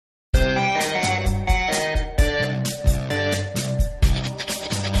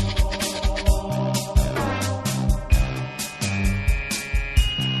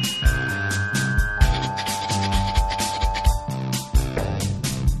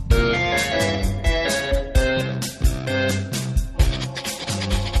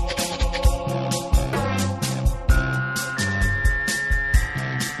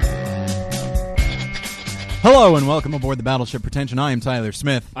Hello and welcome aboard the Battleship Pretension. I am Tyler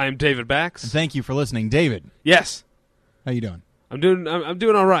Smith. I am David Bax. And thank you for listening. David. Yes. How you doing? I'm doing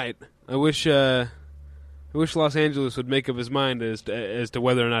all right. I wish Los Angeles would make up his mind as to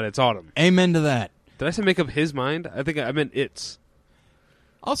whether or not it's autumn. Amen to that. Did I say make up his mind? I think I meant its.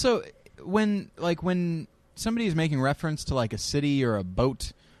 Also, when somebody is making reference to like a city or a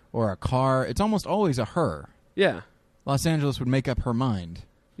boat or a car, it's almost always a her. Yeah. Los Angeles would make up her mind.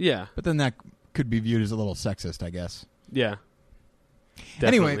 Yeah. But then that could be viewed as a little sexist, I guess. Yeah.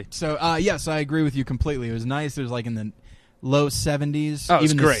 Definitely. Anyway, so yes, I agree with you completely. It was nice. It was like in the low 70s,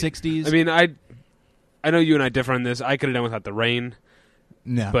 even the great. 60s. I mean, I know you and I differ on this. I could have done without the rain.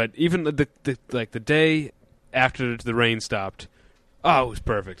 No. But even the day after the rain stopped, it was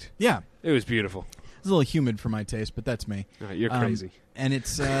perfect. Yeah. It was beautiful. It's a little humid for my taste, but that's me. You're crazy. And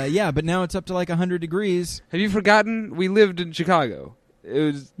it's but now it's up to like 100 degrees. Have you forgotten we lived in Chicago?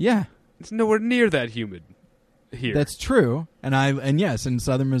 It's nowhere near that humid here. That's true. And yes, in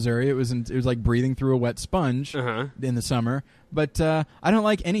southern Missouri it was like breathing through a wet sponge in the summer, but I don't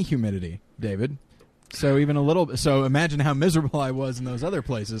like any humidity, David. So even a little. So imagine how miserable I was in those other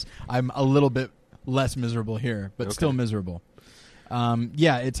places. I'm a little bit less miserable here, but still miserable.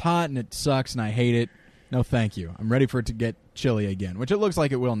 It's hot and it sucks and I hate it. No, thank you. I'm ready for it to get chilly again, which it looks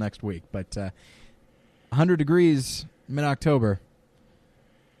like it will next week. But 100 degrees mid-October.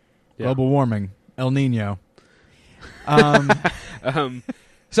 Yeah. Global warming. El Nino. So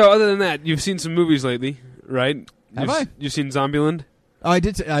other than that, you've seen some movies lately, right? Have I? You've seen Zombieland? Oh, I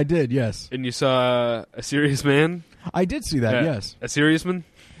did, yes. And you saw A Serious Man? I did see that, yes. A Serious Man?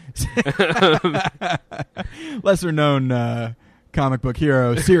 Lesser known comic book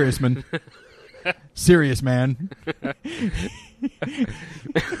hero, Serious Man. Serious Man.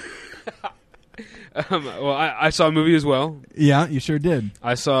 Well, I saw a movie as well. Yeah, you sure did.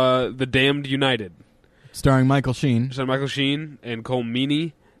 I saw The Damned United. Starring Michael Sheen. Starring Michael Sheen and Cole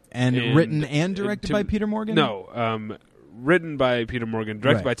Meany. And written and directed by Peter Morgan? No, written by Peter Morgan,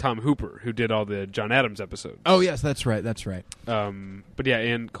 directed by Tom Hooper, who did all the John Adams episodes. Oh, yes, that's right. But yeah,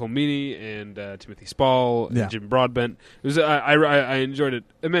 and Cole Meany and Timothy Spall and Jim Broadbent. It was I enjoyed it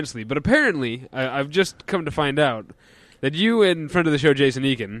immensely. But apparently, I've just come to find out that you and friend of the show, Jason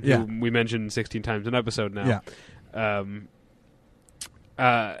Eakin, who we mentioned 16 times an episode now,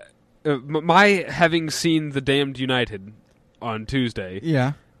 my having seen The Damned United on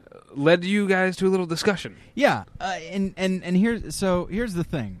Tuesday led you guys to a little discussion. Yeah, and here's the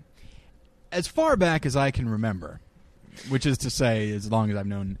thing. As far back as I can remember, which is to say, as long as I've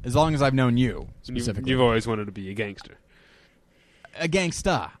known you specifically, you've always wanted to be a gangster. A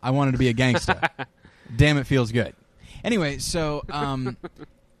gangsta. I wanted to be a gangsta. Damn, it feels good. Anyway, so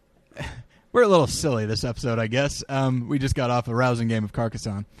we're a little silly this episode, I guess. We just got off a rousing game of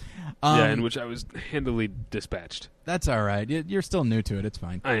Carcassonne. In which I was handily dispatched. That's all right. You're still new to it. It's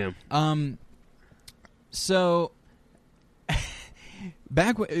fine. I am. So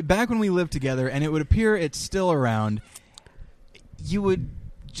back when we lived together, and it would appear it's still around, you would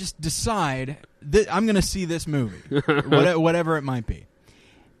just decide that I'm going to see this movie, whatever it might be.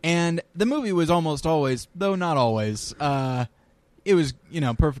 And the movie was almost always, though not always, it was,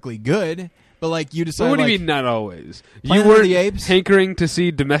 perfectly good. But like you decided. What do you mean not always? Planet You of were the Apes? hankering to see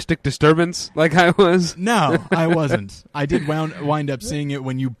Domestic Disturbance like I was? No, I wasn't. I did wind up seeing it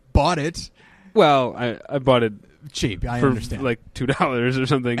when you bought it. Well, I bought it cheap. I for understand, like $2 or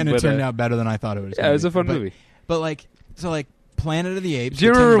something, and it turned out better than I thought it was. Yeah, it was a fun movie. But Planet of the Apes. Do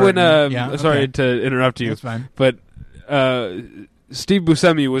you remember when? Sorry to interrupt you. That's fine. But Steve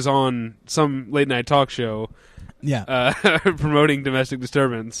Buscemi was on some late night talk show. Yeah. Promoting Domestic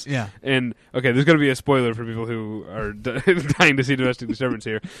Disturbance. Yeah. And, okay, there's going to be a spoiler for people who are dying to see Domestic Disturbance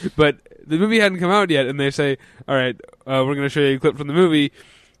here. But the movie hadn't come out yet, and they say, all right, we're going to show you a clip from the movie.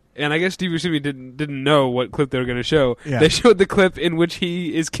 And I guess Steve Buscemi didn't know what clip they were going to show. Yeah. They showed the clip in which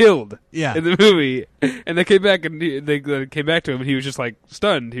he is killed in the movie. And they came back they came back to him, and he was just, like,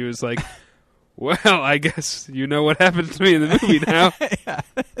 stunned. He was like, well, I guess you know what happened to me in the movie now.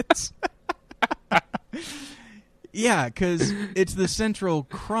 Yeah, because it's the central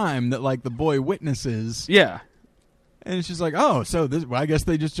crime that, like, the boy witnesses. Yeah. And it's just like, oh, so I guess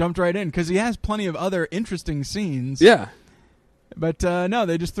they just jumped right in. Because he has plenty of other interesting scenes. Yeah. But, no,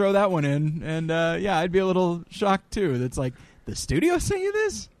 they just throw that one in. And, I'd be a little shocked, too. That's like, the studio sent you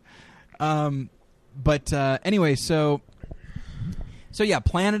this? Anyway, so yeah,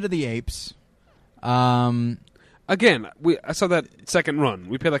 Planet of the Apes. Again, I saw that second run.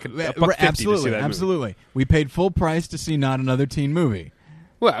 We paid like $1.50 to see that absolutely. movie. We paid full price to see Not Another Teen Movie.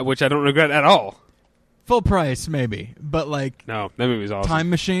 Well, which I don't regret at all. Full price, maybe, but like no, that movie's awesome. Time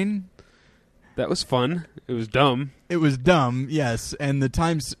Machine. That was fun. It was dumb. It was dumb, yes, and the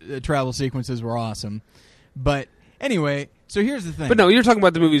time travel sequences were awesome. But anyway, so here's the thing. But no, you're talking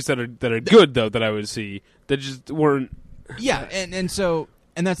about the movies that are good though that I would see that just weren't. Yeah, and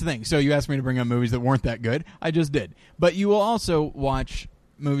that's the thing. So you asked me to bring up movies that weren't that good. I just did. But you will also watch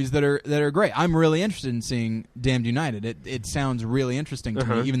movies that are great. I'm really interested in seeing Damned United. It sounds really interesting to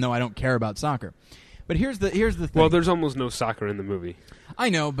me, even though I don't care about soccer. But here's the thing. Well, there's almost no soccer in the movie. I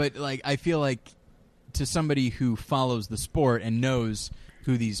know, but I feel like to somebody who follows the sport and knows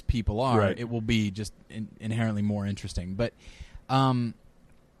who these people are, it will be just inherently more interesting. But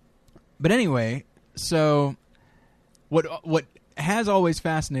anyway, so what has always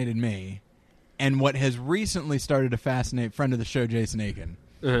fascinated me, and what has recently started to fascinate friend of the show Jason Aiken,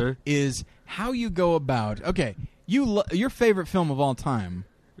 is how you go about. Okay, your favorite film of all time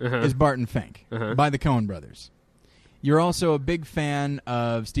is Barton Fink by the Coen brothers. You're also a big fan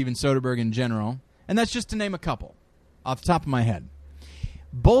of Steven Soderbergh in general, and that's just to name a couple off the top of my head.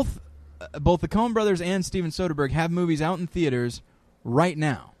 Both the Coen brothers and Steven Soderbergh have movies out in theaters right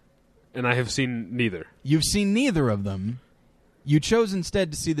now. And I have seen neither. You've seen neither of them. You chose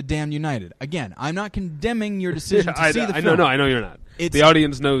instead to see The Damned United. Again, I'm not condemning your decision to see the film. I know you're not. The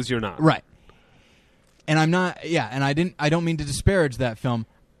audience knows you're not. Right. And I'm not. Yeah, and I don't mean to disparage that film.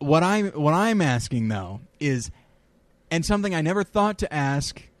 What I'm asking though is, and something I never thought to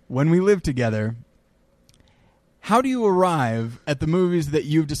ask when we lived together, how do you arrive at the movies that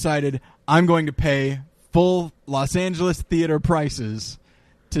you've decided I'm going to pay full Los Angeles theater prices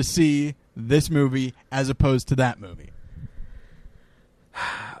to see this movie as opposed to that movie?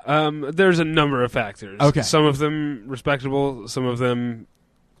 There's a number of factors. Okay. Some of them respectable, some of them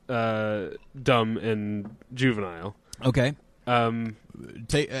dumb and juvenile. Okay. A friend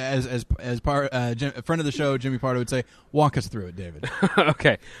of the show, Jimmy Pardo, would say, walk us through it, David.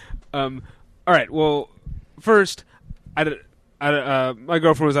 Okay. All right. Well, first, my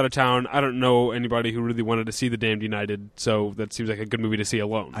girlfriend was out of town. I don't know anybody who really wanted to see The Damned United, so that seems like a good movie to see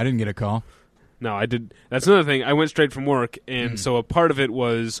alone. I didn't get a call. No, I did. That's another thing. I went straight from work, and so a part of it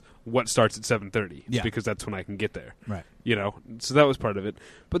was what starts at 7:30, because that's when I can get there. Right. You know, so that was part of it.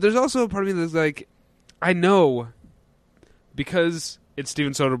 But there's also a part of me that's like, I know, because it's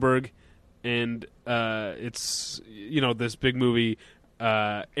Steven Soderbergh, and it's, this big movie,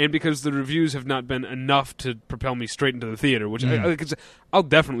 and because the reviews have not been enough to propel me straight into the theater, which I'll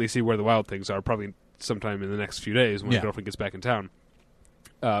definitely see Where the Wild Things Are probably sometime in the next few days when my girlfriend gets back in town.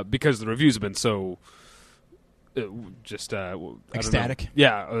 Because the reviews have been so ecstatic.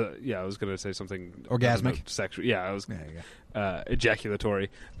 I was going to say something orgasmic, sexual. Yeah, I was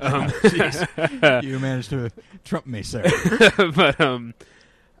ejaculatory. Jeez. You managed to trump me, sir. But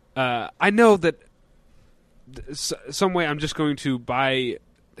I know that some way I'm just going to, by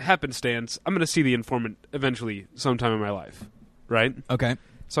happenstance, I'm going to see The Informant eventually sometime in my life, right? Okay.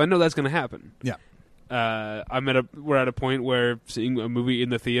 So I know that's going to happen. Yeah. We're at a point where seeing a movie in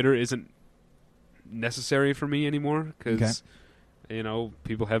the theater isn't necessary for me anymore because,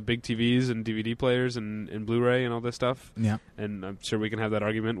 people have big TVs and DVD players and Blu-ray and all this stuff. Yeah. And I'm sure we can have that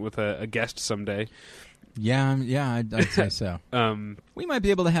argument with a guest someday. Yeah, I'd say so. We might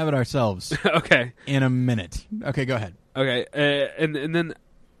be able to have it ourselves. Okay. In a minute. Okay, go ahead. Okay, and then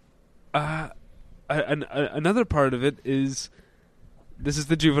another part of it is, this is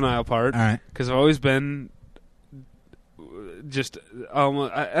the juvenile part. All right. Because I've always been just I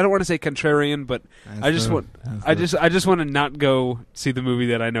don't want to say contrarian, but I just want to not go see the movie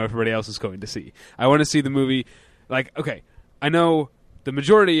that I know everybody else is going to see. I want to see the movie okay, I know the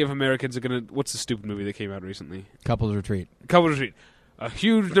majority of Americans are going to, what's the stupid movie that came out recently? Couples Retreat. A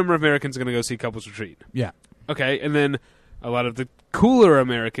huge number of Americans are going to go see Couples Retreat. Yeah. Okay, and then a lot of the cooler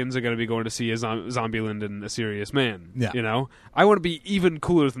Americans are going to be going to see Zombieland and A Serious Man. Yeah. I want to be even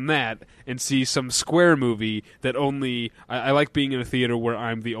cooler than that and see some square movie that only... I like being in a theater where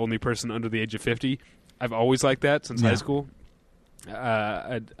I'm the only person under the age of 50. I've always liked that since high school.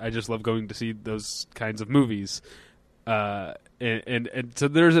 I just love going to see those kinds of movies. And so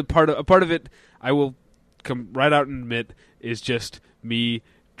there's a part of it I will come right out and admit is just me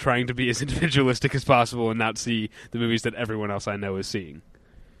trying to be as individualistic as possible and not see the movies that everyone else I know is seeing.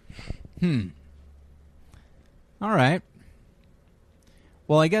 All right.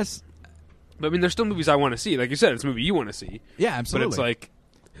 Well, I guess... But, I mean, there's still movies I want to see. Like you said, it's a movie you want to see. Yeah, absolutely. But it's like,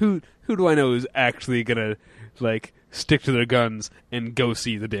 who do I know is actually going to, stick to their guns and go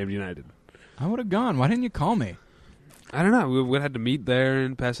see The Damned United? I would have gone. Why didn't you call me? I don't know. We had to meet there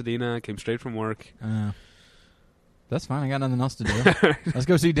in Pasadena. I came straight from work. That's fine. I got nothing else to do. Let's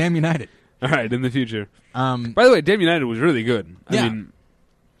go see Damn United. All right, in the future. By the way, Damn United was really good. I mean,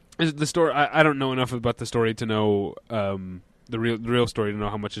 The story. I don't know enough about the story to know the real story, to know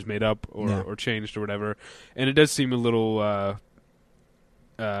how much is made up or changed or whatever. And it does seem a little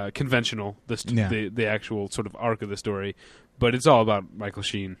conventional. The actual sort of arc of the story, but it's all about Michael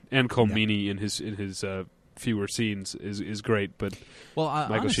Sheen, and Cole Meany in his fewer scenes is great. But Michael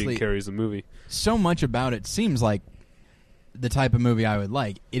honestly, Sheen carries the movie. So much about it seems like the type of movie I would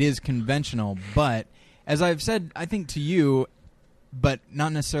like. It is conventional, but as I've said, I think to you, but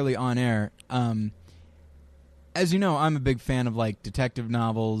not necessarily on air. As you know, I'm a big fan of like detective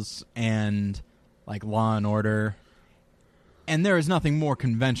novels and like Law and Order, and there is nothing more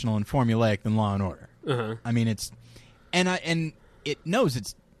conventional and formulaic than Law and Order. Uh-huh. I mean, it's and it knows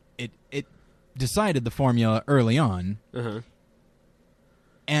it decided the formula early on,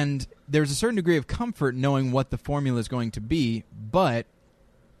 and there's a certain degree of comfort knowing what the formula is going to be, but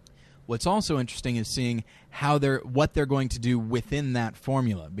what's also interesting is seeing what they're going to do within that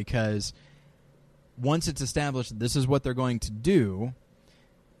formula, because once it's established that this is what they're going to do,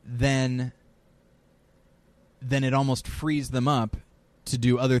 then it almost frees them up to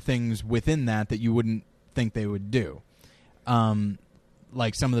do other things within that you wouldn't think they would do.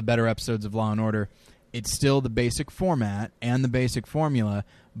 Like some of the better episodes of Law & Order, it's still the basic format and the basic formula,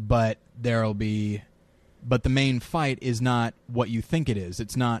 but the main fight is not what you think it is.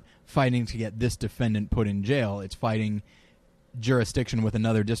 It's not fighting to get this defendant put in jail. It's fighting jurisdiction with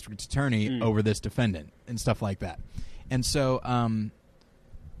another district attorney over this defendant and stuff like that. And so,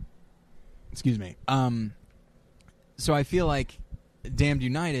 excuse me. So I feel like Damned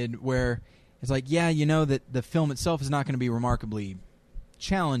United, where it's like, that the film itself is not going to be remarkably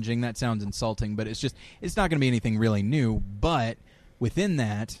challenging. That sounds insulting, but it's not going to be anything really new. But within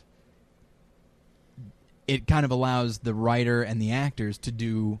that, it kind of allows the writer and the actors to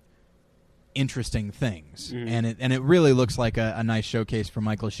do interesting things, and it really looks like a nice showcase for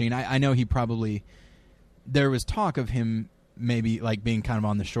Michael Sheen. I know there was talk of him maybe like being kind of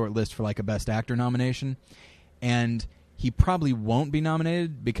on the short list for like a Best Actor nomination, and he probably won't be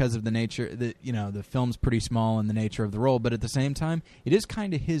nominated because of the nature that the film's pretty small and the nature of the role. But at the same time, it is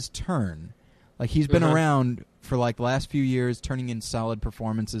kind of his turn. Like he's been around for like the last few years, turning in solid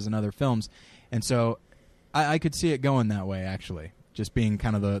performances in other films, and so I could see it going that way actually. Just being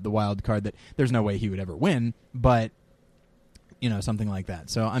kind of the wild card that there's no way he would ever win, but something like that.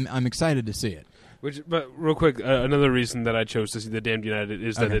 So I'm excited to see it. But real quick, another reason that I chose to see The Damned United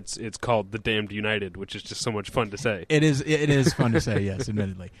is that it's called The Damned United, which is just so much fun to say. It is fun to say, yes,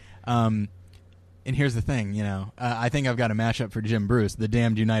 admittedly. And here's the thing, I think I've got a mashup for Jim Bruce, The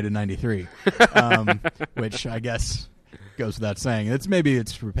Damned United '93, which I guess goes without saying.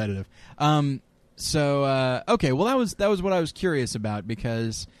 It's repetitive. So okay, well that was what I was curious about,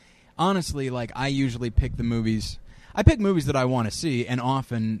 because honestly, like I usually pick movies that I want to see, and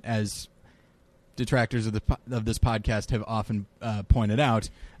often, as detractors of this podcast have often pointed out,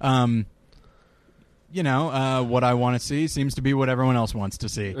 what I want to see seems to be what everyone else wants to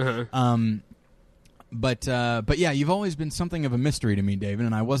see. But yeah, you've always been something of a mystery to me, David,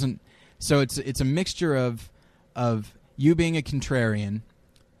 and I wasn't. So it's a mixture of you being a contrarian.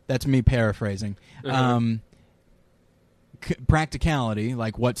 That's me paraphrasing. Practicality,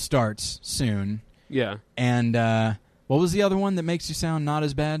 like what starts soon. Yeah. And what was the other one that makes you sound not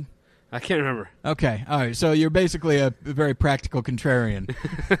as bad? I can't remember. Okay. All right. So you're basically a very practical contrarian.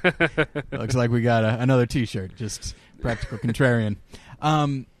 Looks like we got another T-shirt. Just practical contrarian.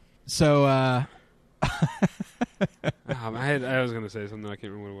 I was going to say something. I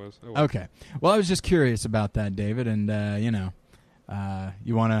can't remember what it was. Oh, well. Okay. Well, I was just curious about that, David, and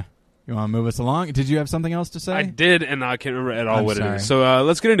you want to move us along? Did you have something else to say? I did, and I can't remember at all what it is. So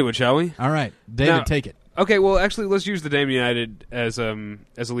let's get into it, shall we? All right, David, take it. Okay, well, actually, let's use The Damned United as a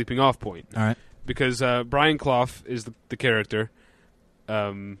leaping off point. All right, because Brian Clough is the character.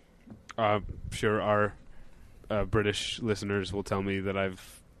 I'm sure our British listeners will tell me that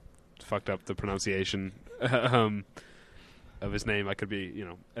I've fucked up the pronunciation of his name. I could be,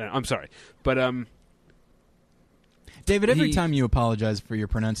 I'm sorry, but David, every time you apologize for your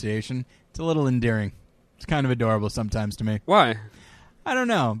pronunciation, it's a little endearing. It's kind of adorable sometimes to me. Why? I don't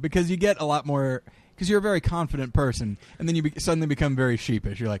know, because you get a lot more... Because you're a very confident person, and then you suddenly become very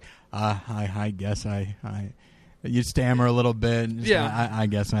sheepish. You're like, I guess I... You stammer a little bit. Yeah. I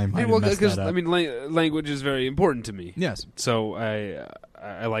guess I might have messed that up. I mean, language is very important to me. Yes. So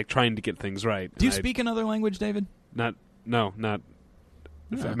I like trying to get things right. Do you speak another language, David? Not.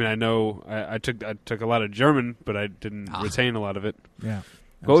 I mean, I know I took a lot of German, but I didn't retain a lot of it. Yeah.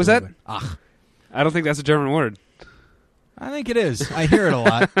 What was that? Ach. I don't think that's a German word. I think it is. I hear it a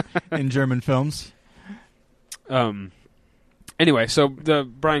lot in German films. Anyway, so the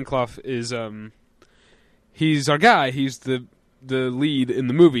Brian Clough is he's our guy. He's the lead in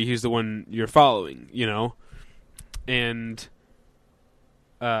the movie. He's the one you're following, you know, and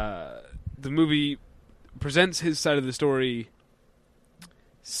the movie presents his side of the story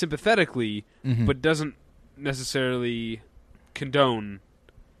sympathetically, but doesn't necessarily condone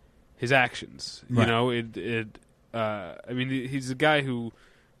his actions. Right. You know, I mean, he's a guy who,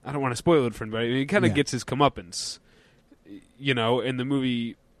 I don't want to spoil it for anybody. I mean, he kind of gets his comeuppance, you know, and the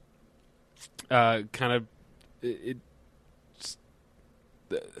movie the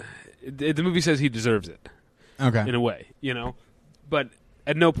movie says he deserves it. Okay. In a way, you know, but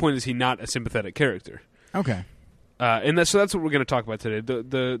at no point is he not a sympathetic character. Okay. And that's what we're going to talk about today.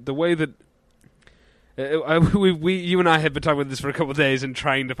 The way that you and I have been talking about this for a couple of days and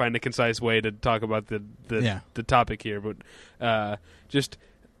trying to find a concise way to talk about the topic here, but just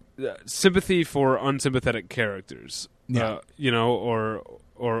sympathy for unsympathetic characters, you know,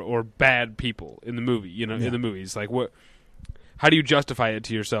 or bad people in the movie, you know, in the movies. Like, how do you justify it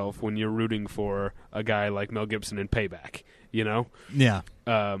to yourself when you're rooting for a guy like Mel Gibson in Payback, you know? Yeah.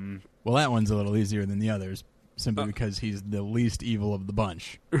 Well, that one's a little easier than the others, simply because he's the least evil of the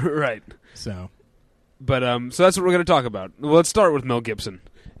bunch. Right. So that's what we're going to talk about. Well, let's start with Mel Gibson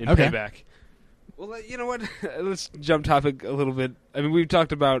in Payback. Well, you know what? Let's jump topic a little bit. I mean, we've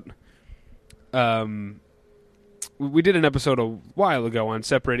talked about... we did an episode a while ago on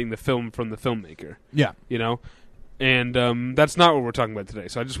separating the film from the filmmaker. Yeah. You know? And that's not what we're talking about today,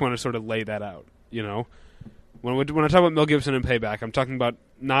 so I just want to sort of lay that out, you know? When I talk about Mel Gibson and Payback, I'm talking about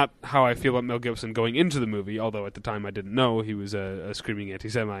not how I feel about Mel Gibson going into the movie, although at the time I didn't know he was a screaming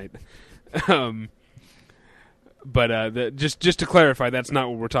anti-Semite. But just to clarify, that's not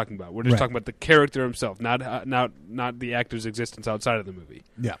what we're talking about. We're just talking about the character himself, not the actor's existence outside of the movie.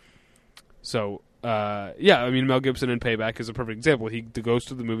 Yeah. So, I mean, Mel Gibson in Payback is a perfect example. He goes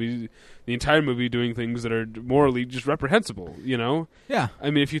to the movie, the entire movie, doing things that are morally just reprehensible, you know? Yeah. I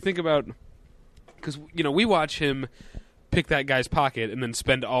mean, if you think about... Because, you know, we watch him pick that guy's pocket and then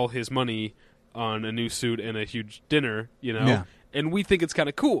spend all his money on a new suit and a huge dinner, you know? Yeah. And we think it's kind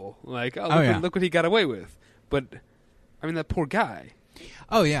of cool. Like, look what he got away with. But, I mean, that poor guy.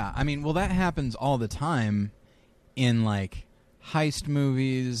 Oh, yeah. I mean, well, that happens all the time in, like, heist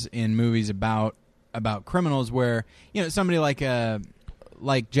movies, in movies about criminals where, you know, somebody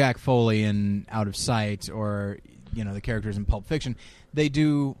like Jack Foley in Out of Sight, or, you know, the characters in Pulp Fiction, they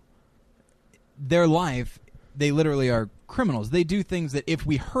do... Their life, they literally are criminals. They do things that if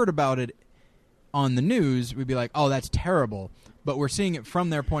we heard about it on the news, we'd be like, oh, that's terrible. But we're seeing it from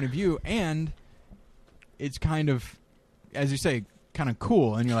their point of view, and it's kind of, as you say, kind of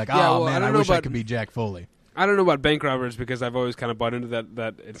cool. And you're like, man, I wish I could be Jack Foley. I don't know about bank robbers, because I've always kind of bought into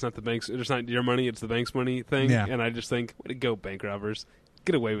that it's not the bank's, it's not your money, it's the bank's money thing. Yeah. And I just think, way to go, bank robbers.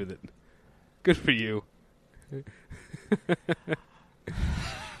 Get away with it. Good for you.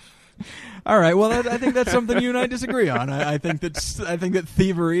 All right. Well, I think that's something you and I disagree on. I think that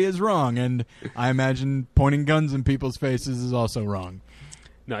thievery is wrong, and I imagine pointing guns in people's faces is also wrong.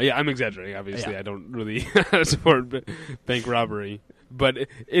 No, yeah, I'm exaggerating. Obviously, I don't really support bank robbery, but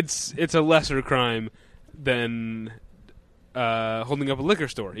it's a lesser crime than holding up a liquor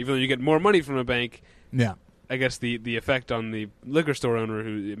store. Even though you get more money from a bank, yeah, I guess the effect on the liquor store owner,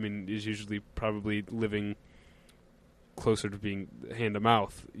 who, I mean, is usually probably living closer to being hand to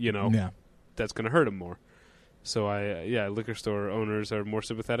mouth, you know, that's going to hurt him more. So liquor store owners are more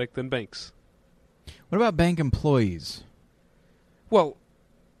sympathetic than banks. What about bank employees? Well,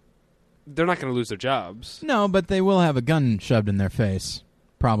 they're not going to lose their jobs. No, but they will have a gun shoved in their face,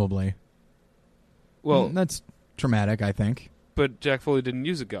 probably. Well, that's traumatic, I think. But Jack Foley didn't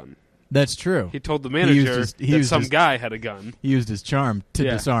use a gun. That's true. He told the manager that some guy had a gun. He used his charm to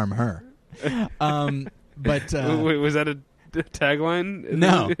disarm her. But wait, was that a tagline?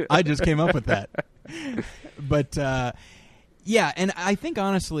 No, I just came up with that. But yeah, and I think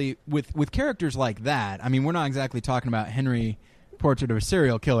honestly, with characters like that, I mean, we're not exactly talking about Henry, Portrait of a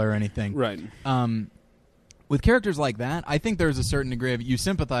Serial Killer or anything, right? With characters like that, I think there's a certain degree of you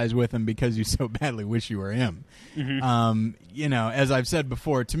sympathize with him because you so badly wish you were him. Mm-hmm. You know, as I've said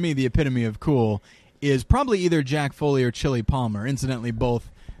before, to me, the epitome of cool is probably either Jack Foley or Chili Palmer. Incidentally, both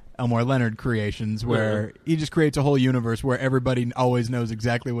Elmore Leonard creations, where he just creates a whole universe where everybody always knows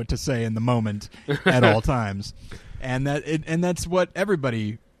exactly what to say in the moment at all times, and that's what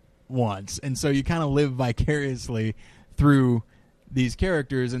everybody wants. And so you kind of live vicariously through these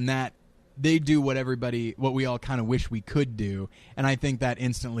characters, and that they do what we all kind of wish we could do, and I think that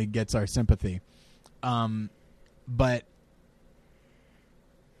instantly gets our sympathy. But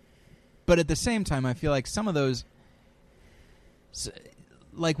at the same time, I feel like some of those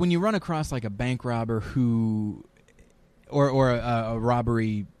like when you run across like a bank robber who, or a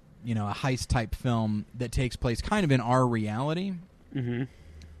robbery, a heist type film that takes place kind of in our reality.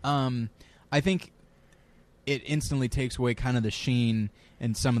 Mm-hmm. I think it instantly takes away kind of the sheen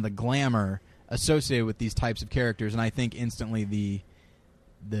and some of the glamour associated with these types of characters, and I think instantly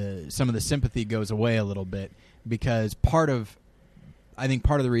some of the sympathy goes away a little bit, because part of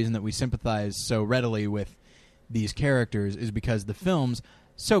the reason that we sympathize so readily with these characters is because the films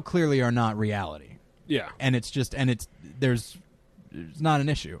so clearly are not reality. Yeah. And it's not an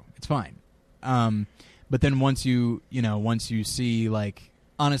issue. It's fine. But then once you see, like,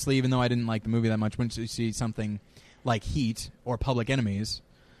 honestly, even though I didn't like the movie that much, once you see something like Heat or Public Enemies,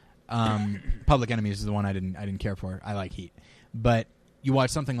 Public Enemies is the one I didn't care for. I like Heat. But you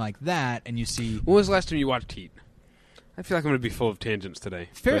watch something like that and you see... When was the last time you watched Heat? I feel like I'm going to be full of tangents today.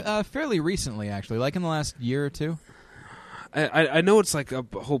 Fairly recently, actually, like in the last year or two. I know it's like a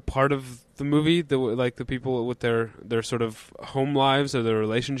whole part of the movie, like the people with their sort of home lives or their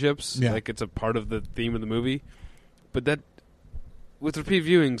relationships. Yeah. Like it's a part of the theme of the movie. But that, with repeat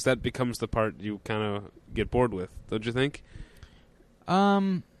viewings, that becomes the part you kind of get bored with, don't you think?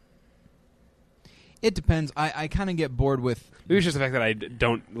 It depends. I kind of get bored with... Maybe it's just the fact that I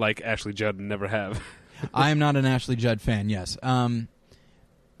don't like Ashley Judd and never have. I am not an Ashley Judd fan, yes.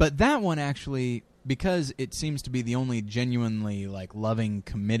 But that one actually, because it seems to be the only genuinely like loving,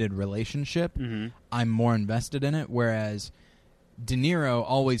 committed relationship, mm-hmm. I'm more invested in it, whereas De Niro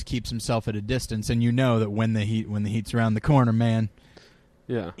always keeps himself at a distance, and you know that when the heat's around the corner, man,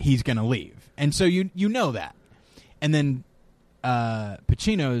 he's going to leave. And so you know that. And then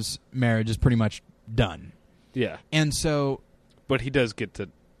Pacino's marriage is pretty much done. Yeah. And so... But he does get to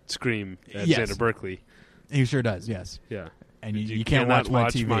scream at yes. Sandra Berkeley. He sure does, yes. Yeah. And you can't watch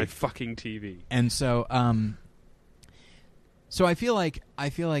my fucking TV. And so so I feel like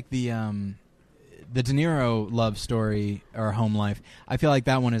the De Niro love story or home life, I feel like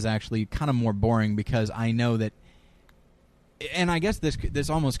that one is actually kind of more boring, because I know that, and I guess this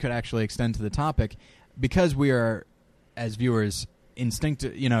almost could actually extend to the topic, because we are, as viewers,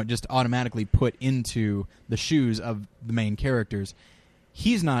 just automatically put into the shoes of the main characters.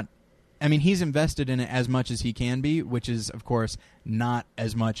 He's invested in it as much as he can be, which is, of course, not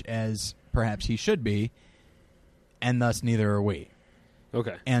as much as perhaps he should be, and thus neither are we.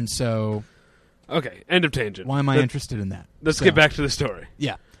 Okay. And so... Okay, end of tangent. Why am I interested in that? Let's get back to the story.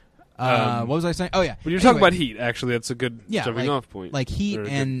 Yeah. What was I saying? Oh, yeah. When you're talking about Heat, actually, that's a good jumping off point. Like Heat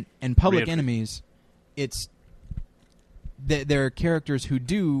and Public Enemies, it's... There are characters who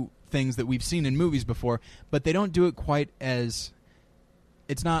do things that we've seen in movies before, but they don't do it quite as...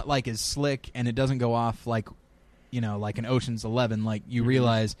 It's not like as slick, and it doesn't go off like, like an Ocean's 11. Like, you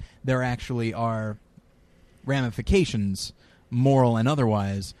realize there actually are ramifications, moral and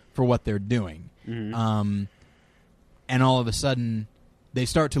otherwise, for what they're doing. Mm-hmm. And all of a sudden, they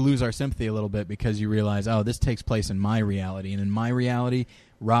start to lose our sympathy a little bit, because you realize, oh, this takes place in my reality. And in my reality,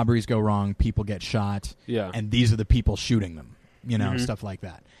 robberies go wrong, people get shot, and these are the people shooting them, stuff like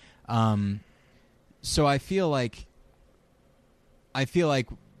that. So I feel like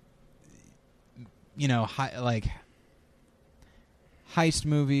heist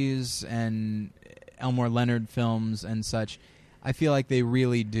movies and Elmore Leonard films and such, I feel like they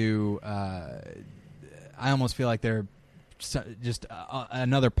really do. I almost feel like they're just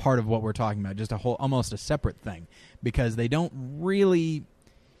another part of what we're talking about, just almost a separate thing, because they don't really.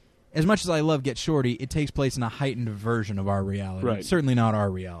 As much as I love Get Shorty, it takes place in a heightened version of our reality. Right. It's certainly not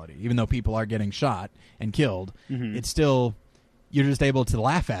our reality. Even though people are getting shot and killed, it's still, you're just able to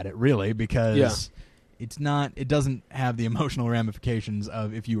laugh at it, really, because it's not. It doesn't have the emotional ramifications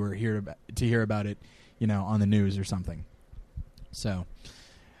of if you were to hear about it, on the news or something. So,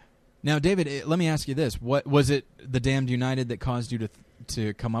 now, David, let me ask you this: What was it? The Damned United that caused you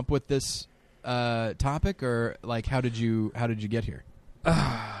to come up with this topic, or like how did you get here?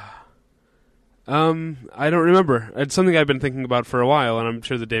 I don't remember. It's something I've been thinking about for a while, and I'm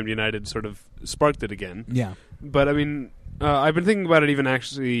sure the Damned United sort of sparked it again. Yeah. But, I mean, I've been thinking about it even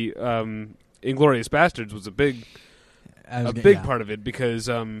actually. Inglourious Bastards was a big part of it, because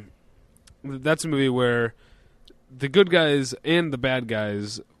that's a movie where the good guys and the bad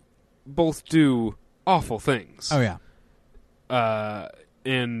guys both do awful things. Oh, yeah.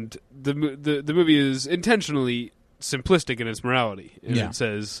 And the movie is intentionally simplistic in its morality. And it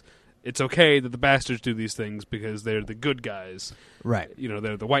says... It's okay that the bastards do these things because they're the good guys. Right.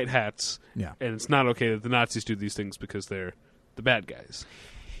 They're the white hats. Yeah. And it's not okay that the Nazis do these things because they're the bad guys.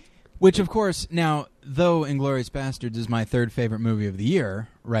 Which, of course, now, though Inglourious Bastards is my third favorite movie of the year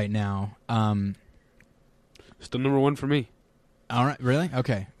right now... Still number one for me. All right, really?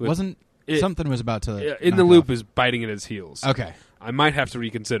 Okay. Something was about to... In the Loop is biting at his heels. Okay. I might have to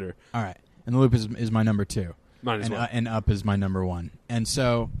reconsider. All right. In the Loop is my number 2. Mine as well. And Up is my number 1. And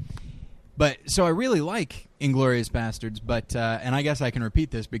so... So I really like Inglourious Bastards, but and I guess I can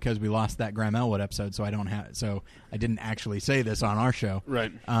repeat this because we lost that Graham Elwood episode, so I didn't actually say this on our show.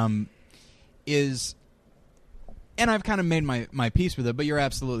 Right. And I've kind of made my peace with it, but you're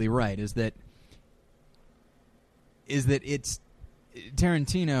absolutely right. Is that it's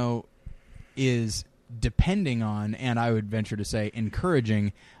Tarantino is depending on, and I would venture to say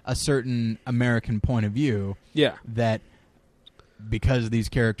encouraging, a certain American point of view. Yeah. That because these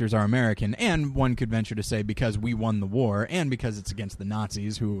characters are American, and one could venture to say because we won the war, and because it's against the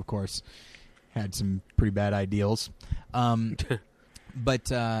Nazis, who, of course, had some pretty bad ideals.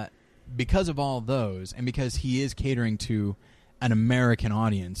 But because of all those, and because he is catering to an American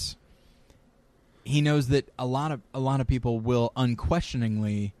audience, he knows that a lot of people will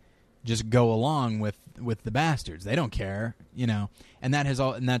unquestioningly just go along with the bastards. They don't care, and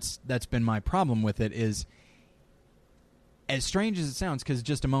that's been my problem with it. Is as strange as it sounds, because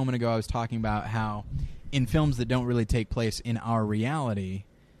just a moment ago I was talking about how in films that don't really take place in our reality,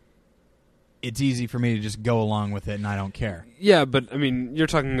 it's easy for me to just go along with it and I don't care. Yeah, but I mean, you're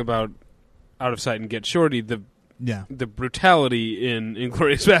talking about Out of Sight and Get Shorty. The brutality in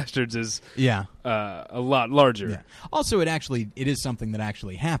Inglourious Bastards is a lot larger. Yeah. Also, it is something that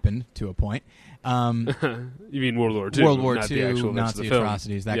actually happened to a point. You mean World War II? World War not II, the actual Nazi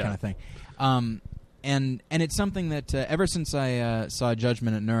atrocities, that kind of thing. And it's something that ever since I saw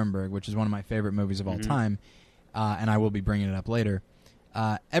Judgment at Nuremberg, which is one of my favorite movies of all time, and I will be bringing it up later,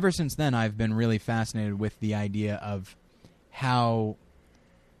 ever since then I've been really fascinated with the idea of how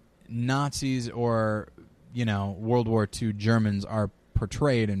Nazis or World War II Germans are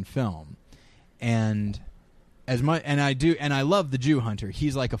portrayed in film. And I love the Jew Hunter.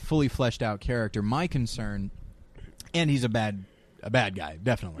 He's like a fully fleshed out character. My concern, and he's a bad guy,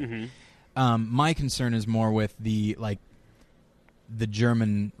 definitely. Mm-hmm. My concern is more with the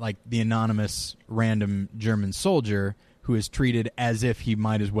German, like the anonymous random German soldier who is treated as if he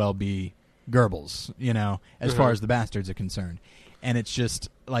might as well be Goebbels, as far as the bastards are concerned. And it's just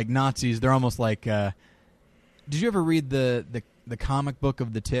like Nazis, they're almost like, did you ever read the comic book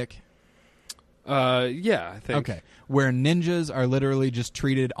of The Tick? Yeah, I think. Okay. Where ninjas are literally just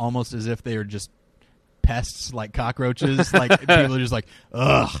treated almost as if they are just pests, like cockroaches. Like people are just like,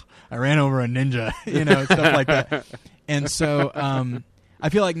 ugh, I ran over a ninja, stuff like that. And so I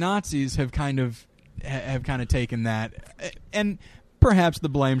feel like Nazis have kind of taken that, and perhaps the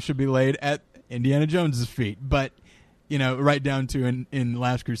blame should be laid at Indiana Jones's feet. But right down to in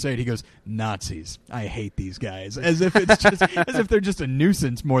Last Crusade, he goes, Nazis, I hate these guys, as if it's just as if they're just a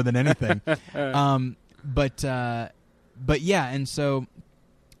nuisance more than anything. But yeah, and so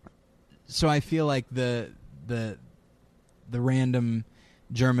I feel like the random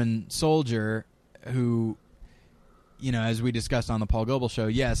German soldier who, as we discussed on the Paul Goebel show,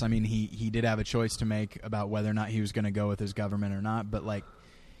 yes, I mean he did have a choice to make about whether or not he was going to go with his government or not, but like,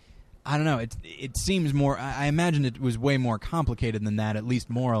 I don't know, it seems more, I imagine it was way more complicated than that, at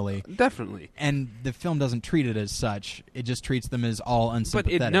least morally. Definitely. And the film doesn't treat it as such. It just treats them as all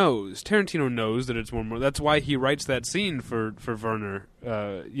unsympathetic. But it knows. Tarantino knows that it's more. That's why he writes that scene for Werner.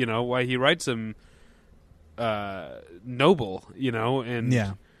 Why he writes him noble,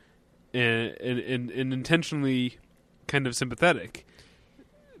 and and intentionally kind of sympathetic,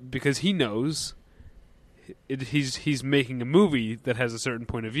 because he knows he's making a movie that has a certain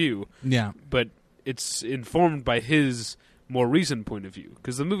point of view. Yeah, but it's informed by his more recent point of view,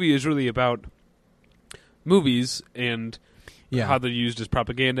 because the movie is really about movies and how they're used as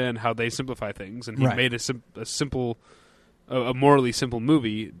propaganda and how they simplify things. And he made a morally simple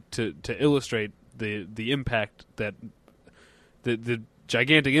movie to illustrate the impact that the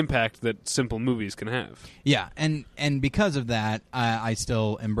gigantic impact that simple movies can have. Yeah, and because of that, I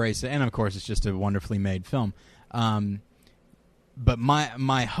still embrace it. And of course, it's just a wonderfully made film. But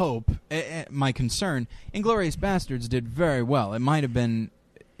my hope, my concern, Inglourious Bastards did very well. It might have been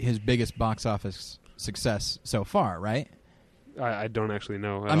his biggest box office success so far, right? I don't actually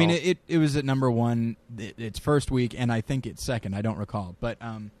know. I mean, it was at number one its first week, and I think its second. I don't recall, but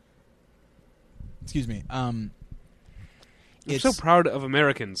excuse me. I'm so proud of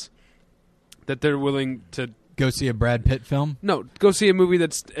Americans that they're willing to go see a Brad Pitt film. No, go see a movie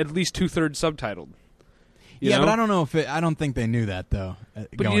that's at least 2/3 subtitled. You know? But I don't know if I don't think they knew that though.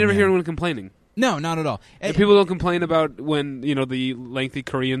 But you never hear anyone complaining. No, not at all. And people don't complain about when the lengthy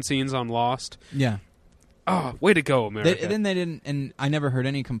Korean scenes on Lost. Yeah. Oh, way to go, America! Then they didn't, and I never heard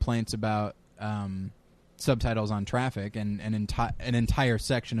any complaints about subtitles on traffic and an entire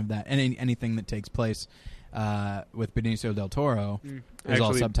section of that, and anything that takes place with Benicio del Toro is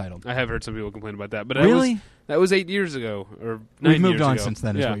all subtitled. I have heard some people complain about that, but really, that was 8 years ago or 9 years ago. We've moved on since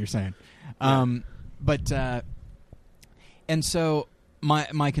then, is what you're saying. But and so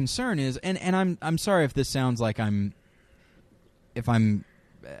my concern is, and I'm sorry if this sounds like I don't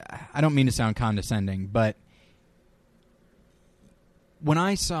mean to sound condescending, but when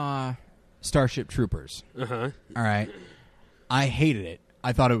I saw Starship Troopers, all right, I hated it.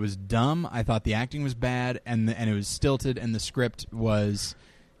 I thought it was dumb. I thought the acting was bad, and it was stilted, and the script was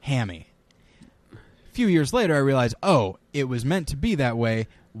hammy. A few years later, I realized, it was meant to be that way.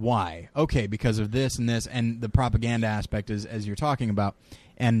 Why? Okay, because of this and this, and the propaganda aspect, as you're talking about,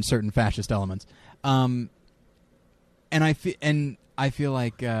 and certain fascist elements. And I feel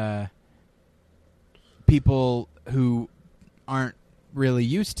like people who aren't really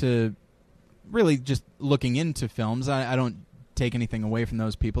used to really just looking into films, I don't take anything away from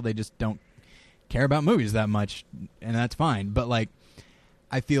those people. They just don't care about movies that much, and that's fine. But like,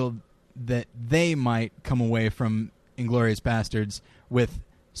 I feel that they might come away from Inglourious Bastards with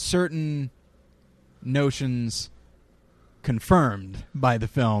certain notions confirmed by the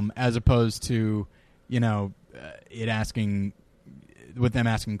film, as opposed to, it asking, with them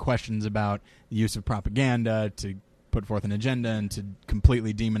asking questions about the use of propaganda to put forth an agenda and to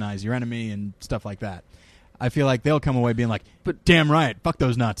completely demonize your enemy and stuff like that. I feel like they'll come away being like, "But damn right, fuck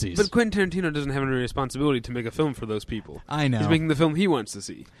those Nazis." But Quentin Tarantino doesn't have any responsibility to make a film for those people. I know. He's making the film he wants to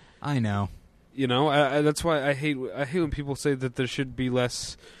see. I know. That's why I hate when people say that there should be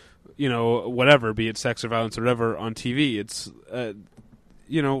less, whatever, be it sex or violence or whatever, on TV. It's,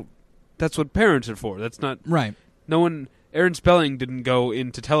 that's what parents are for. That's not right. Aaron Spelling didn't go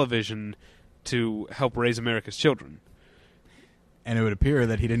into television to help raise America's children. And it would appear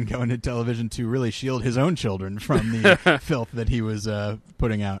that he didn't go into television to really shield his own children from the filth that he was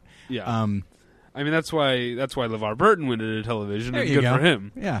putting out. Yeah. I mean, that's why LeVar Burton went into television. There and you good go. for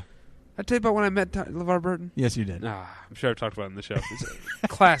him. Yeah. I tell you about when I met LeVar Burton? Yes, you did. I'm sure I've talked about it in the show. It's a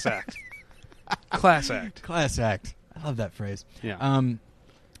class act. Class act. Class act. I love that phrase. Yeah.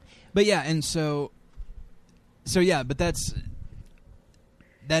 But yeah, and so yeah, but that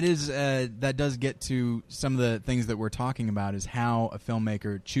does get to some of the things that we're talking about, is how a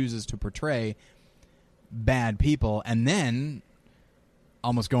filmmaker chooses to portray bad people, and then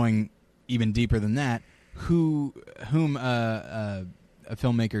almost going even deeper than that, whom a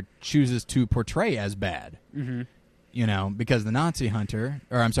filmmaker chooses to portray as bad. Mm-hmm. Because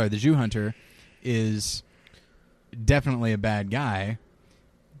the Jew hunter is definitely a bad guy.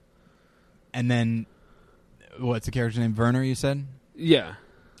 And then, what's the character's name? Werner, you said? Yeah.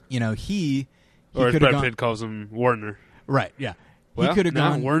 He or as Brad Pitt calls him, Warner. Right, yeah. Well, he could have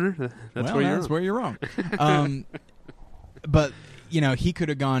gone Warner. That's where you're wrong. But he could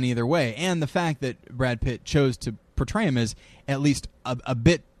have gone either way, and the fact that Brad Pitt chose to portray him as at least a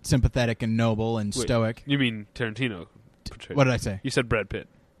bit sympathetic and noble and stoic. You mean Tarantino? What did I say? You said Brad Pitt.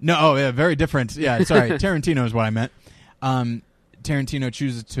 No, yeah, very different. Yeah, sorry, Tarantino is what I meant. Tarantino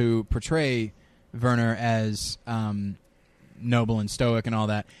chooses to portray Werner as noble and stoic and all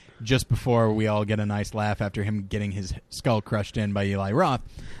that, just before we all get a nice laugh after him getting his skull crushed in by Eli Roth.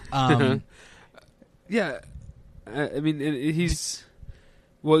 Yeah, I mean, he's...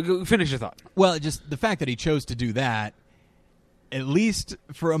 Well, finish your thought. Well, just the fact that he chose to do that, at least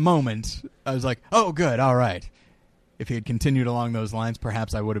for a moment, I was like, oh, good, all right. If he had continued along those lines,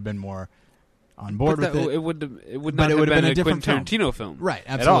 perhaps I would have been more on board with it. It would not have been a different Tarantino film. Right,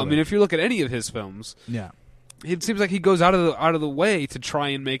 absolutely. At all. I mean, if you look at any of his films... Yeah. It seems like he goes out of the way to try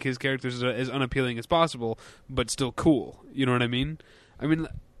and make his characters as unappealing as possible, but still cool. You know what I mean? I mean,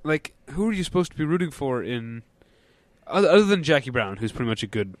 like, who are you supposed to be rooting for in... Other than Jackie Brown, who's pretty much a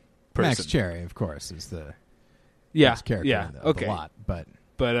good person. Max Cherry, of course, is the best character of the lot.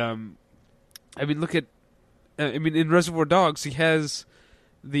 But I mean, look at... in Reservoir Dogs, he has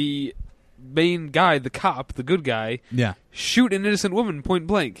the main guy, the cop, the good guy, shoot an innocent woman point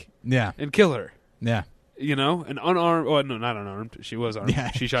blank and kill her. Yeah. An unarmed... Oh, no, not unarmed. She was armed.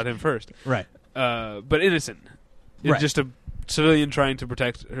 Yeah. She shot him first. Right. But innocent. Right. Just a civilian trying to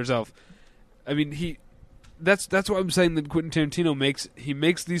protect herself. I mean, That's why I'm saying that Quentin Tarantino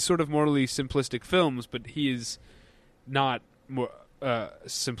makes these sort of morally simplistic films, but he is not more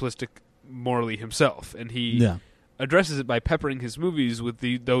simplistic morally himself, and he addresses it by peppering his movies with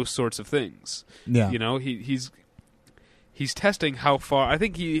those sorts of things. Yeah. He's testing how far. I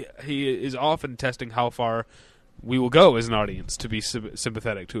think he is often testing how far we will go as an audience to be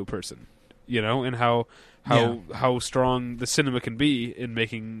sympathetic to a person. and how strong the cinema can be in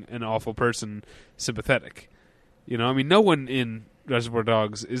making an awful person sympathetic. No one in Reservoir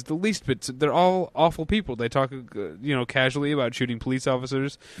Dogs is the least bit. They're all awful people. They talk, casually about shooting police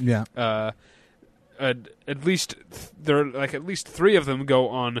officers. Yeah. At least at least 3 of them go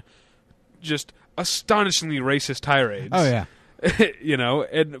on just astonishingly racist tirades. Oh yeah.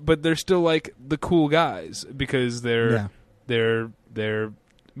 But they're still like the cool guys because they're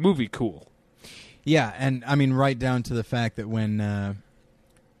movie cool. Yeah, and I mean right down to the fact that when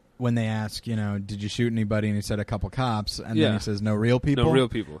they ask, did you shoot anybody, and he said a couple cops, and then he says no real people. No real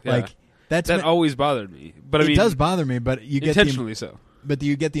people. Yeah. Like that always bothered me. But it does bother me. But you get intentionally so. But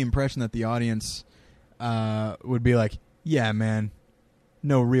you get the impression that the audience would be like, yeah, man,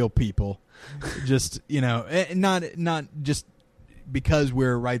 no real people. Just not just because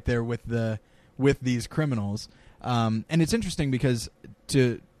we're right there with these criminals. And it's interesting because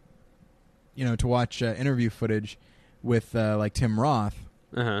to watch interview footage with like Tim Roth,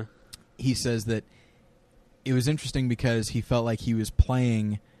 he says that it was interesting because he felt like he was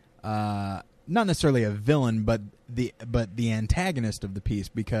playing not necessarily a villain, but the antagonist of the piece,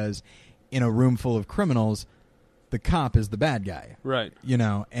 because in a room full of criminals, the cop is the bad guy, right?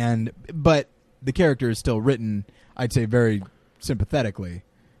 But the character is still written, I'd say, very sympathetically.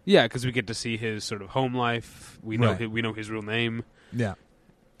 Yeah, because we get to see his sort of home life. We know we know his real name. Yeah,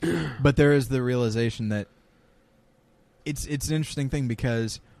 but there is the realization that it's an interesting thing,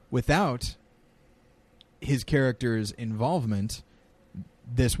 because without his character's involvement,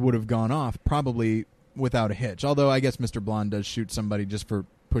 this would have gone off probably without a hitch. Although I guess Mr. Blonde does shoot somebody just for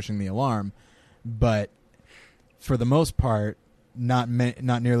pushing the alarm, but for the most part, not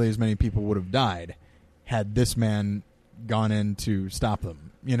nearly as many people would have died had this man gone in to stop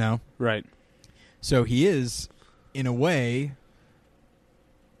them. Right. So he is, in a way,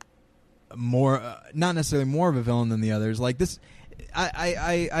 more not necessarily more of a villain than the others. Like this,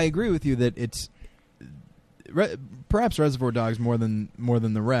 I agree with you that it's perhaps Reservoir Dogs more than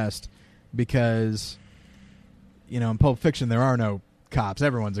the rest, because in Pulp Fiction there are no cops,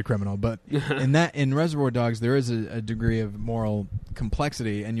 everyone's a criminal, but in Reservoir Dogs there is a degree of moral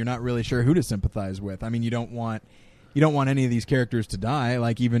complexity, and you're not really sure who to sympathize with. I mean, you don't want any of these characters to die.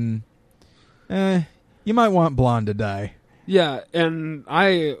 Like even you might want Blonde to die. Yeah, and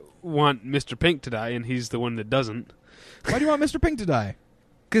I want Mr. Pink to die, and he's the one that doesn't. Why do you want Mr. Pink to die?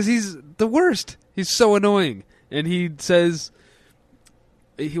 Because he's the worst. He's so annoying, and he says,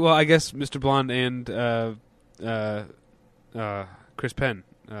 "Well, I guess Mr. Blonde and Chris Penn,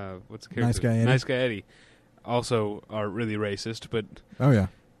 what's the character? Nice Guy Eddie, also are really racist." But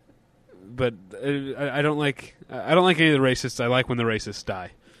but I don't like any of the racists. I like when the racists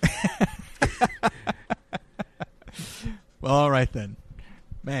die. Well, all right then.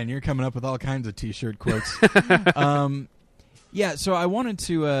 Man, you're coming up with all kinds of T-shirt quotes. Yeah, so I wanted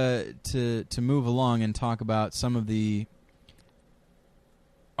to move along and talk about some of the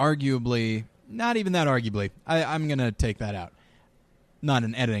arguably, not even that arguably. I'm going to take that out. Not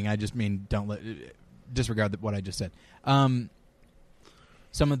in editing. I just mean disregard what I just said. Some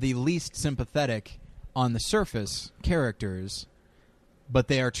of the least sympathetic on the surface characters, but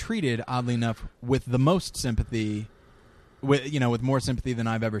they are treated, oddly enough, with the most sympathy, with more sympathy than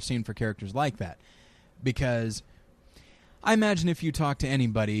I've ever seen for characters like that. Because I imagine if you talk to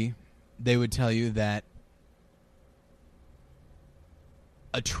anybody, they would tell you that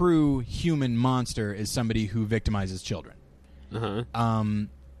a true human monster is somebody who victimizes children.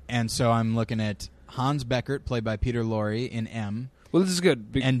 And so I'm looking at Hans Beckert, played by Peter Lorre in M. Well, this is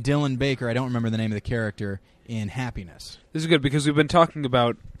good. And Dylan Baker, I don't remember the name of the character, in Happiness. This is good because we've been talking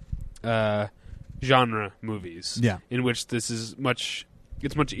about genre movies, in which this is much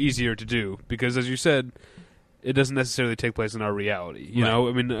easier to do because, as you said, it doesn't necessarily take place in our reality. You know,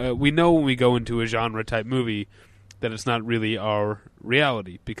 I mean, we know when we go into a genre type movie that it's not really our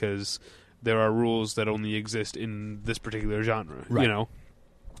reality because there are rules that only exist in this particular genre. Right. You know,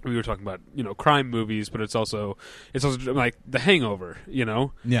 we were talking about crime movies, but it's also like The Hangover. You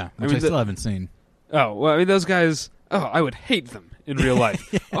know, which I still haven't seen. Oh well, I mean those guys. Oh, I would hate them in real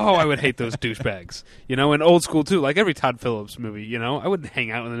life. Oh, I would hate those douchebags. And old school too, like every Todd Phillips movie. I wouldn't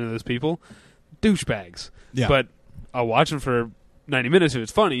hang out with any of those people. Douchebags. Yeah. But I'll watch them for 90 minutes if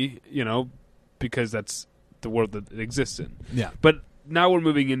it's funny, because that's the world that it exists in. Yeah. But now we're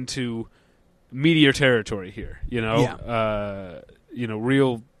moving into meatier territory here,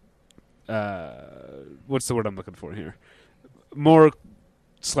 real, what's the word I'm looking for here? More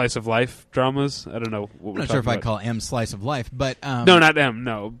slice of life dramas. I don't know what I'm not sure if I'd call M slice of life, but... no, not M,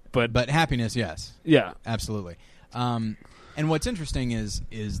 no. But Happiness, yes. Yeah. Absolutely. And what's interesting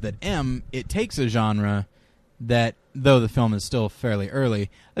is that M, it takes a genre that, though the film is still fairly early,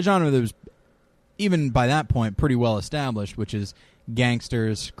 a genre that was, even by that point, pretty well established, which is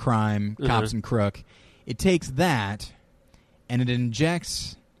gangsters, crime, cops and crook. It takes that, and it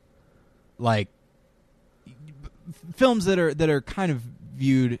injects, like, films that are kind of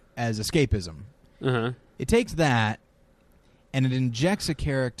viewed as escapism. It takes that, and it injects a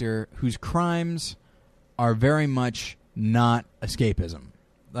character whose crimes are very much not escapism.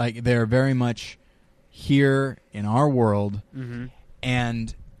 Like, they're very much here in our world,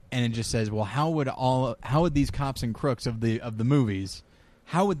 and it just says, well, how would these cops and crooks of the movies,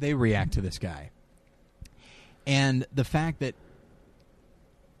 how would they react to this guy? And the fact that,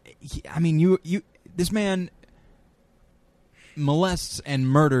 this man molests and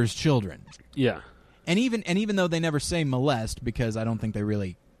murders children. Yeah. And even though they never say molest, because I don't think they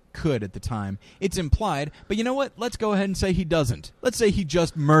really could at the time, it's implied. But you know what? Let's go ahead and say he doesn't. Let's say he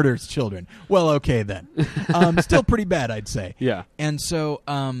just murders children. Well, okay then. Still pretty bad, I'd say. Yeah. And so,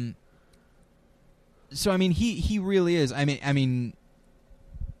 he really is. I mean,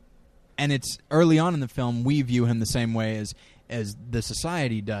 and it's early on in the film we view him the same way as the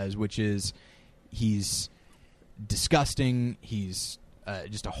society does, which is he's disgusting. He's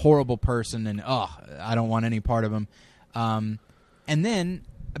just a horrible person, and I don't want any part of him. And then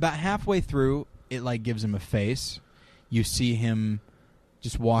about halfway through, it like gives him a face. You see him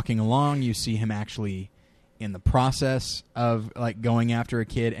just walking along. You see him actually in the process of like going after a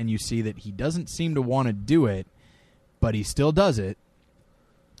kid, and you see that he doesn't seem to want to do it, but he still does it.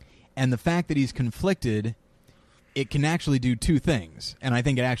 And the fact that he's conflicted, it can actually do two things, and I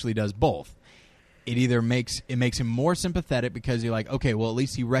think it actually does both. It either makes him more sympathetic because you're like, okay, well, at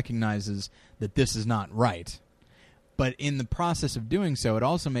least he recognizes that this is not right. But in the process of doing so, it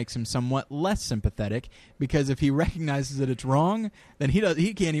also makes him somewhat less sympathetic, because if he recognizes that it's wrong, then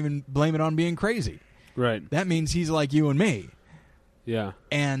he can't even blame it on being crazy. Right. That means he's like you and me. Yeah.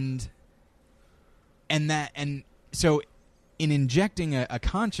 And so in injecting a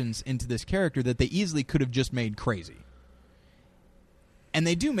conscience into this character that they easily could have just made crazy. And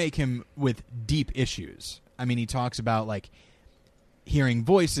they do make him with deep issues. I mean, he talks about, like, hearing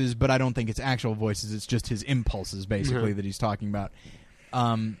voices, but I don't think it's actual voices. It's just his impulses, basically, that he's talking about.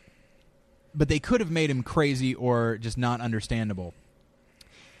 But they could have made him crazy or just not understandable.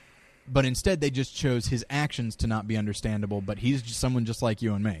 But instead, they just chose his actions to not be understandable, but he's just someone just like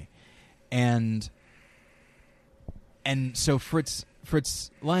you and me. And so Fritz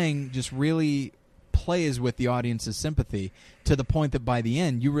Lang just really plays with the audience's sympathy to the point that by the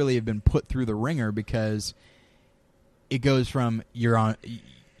end you really have been put through the ringer, because it goes from you're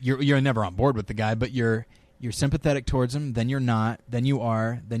never on board with the guy, but you're sympathetic towards him, then you're not, then you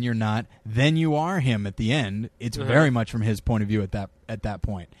are, then you're not, then you are him at the end. It's very much from his point of view at that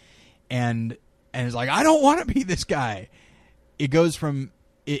point. And it's like, I don't want to be this guy. It goes from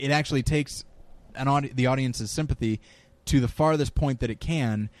it actually takes the audience's sympathy to the farthest point that it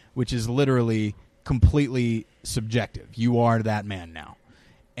can, which is literally completely subjective. You are that man now.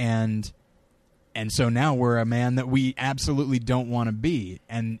 And so now we're a man that we absolutely don't want to be.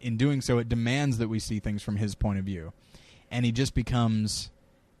 And in doing so, it demands that we see things from his point of view. And he just becomes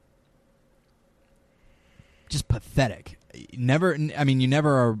just pathetic. You never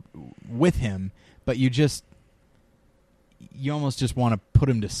are with him, but you almost just want to put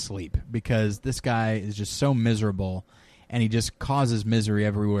him to sleep, because this guy is just so miserable, and he just causes misery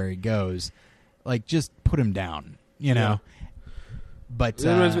everywhere he goes. Like, just put him down, you know? Yeah. But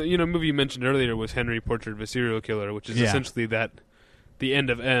a movie you mentioned earlier was Henry, Portrait of a Serial Killer, which is essentially the end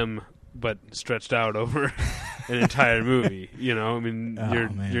of M, but stretched out over an entire movie. You know, I mean,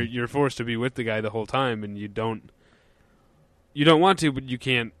 you're forced to be with the guy the whole time, and you don't want to, but you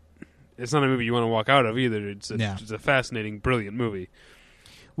can't. It's not a movie you want to walk out of either. It's a fascinating, brilliant movie.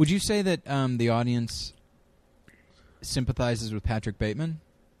 Would you say that the audience sympathizes with Patrick Bateman?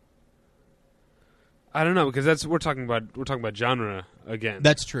 I don't know, because we're talking about genre again.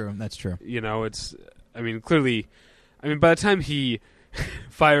 That's true. You know, clearly, by the time he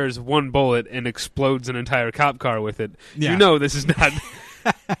fires one bullet and explodes an entire cop car with it, you know this is not.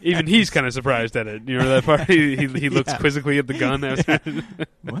 Even he's kind of surprised at it. You know that part? He looks quizzically at the gun after.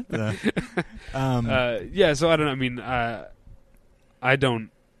 What the? So I don't know. I mean, I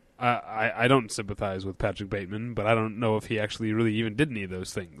don't sympathize with Patrick Bateman, but I don't know if he actually really even did any of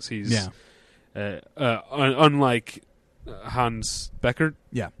those things. He's unlike Hans Beckert.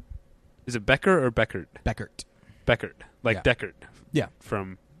 Yeah. Is it Becker or Beckert? Beckert. Like Deckard. Yeah.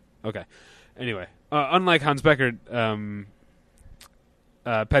 Okay. Anyway, unlike Hans Beckert,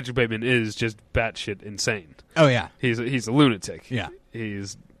 Patrick Bateman is just batshit insane. Oh yeah, he's a lunatic. Yeah, he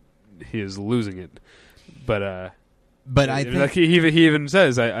is losing it. But I think like he even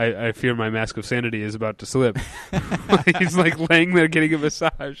says, I fear my mask of sanity is about to slip. He's like laying there getting a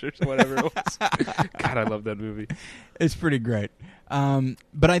massage or whatever it was. God, I love that movie. It's pretty great.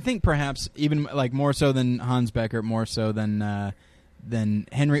 But I think perhaps even like more so than Hans Becker, more so than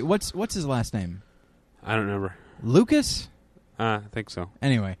Henry. What's his last name? I don't remember. Lucas? I think so.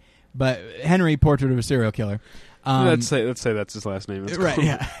 Anyway, but Henry, Portrait of a Serial Killer. Let's say that's his last name. That's right, cool.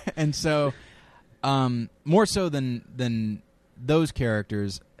 yeah. And so, more so than those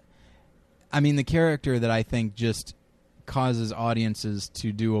characters, I mean, the character that I think just causes audiences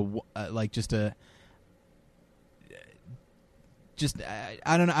to do I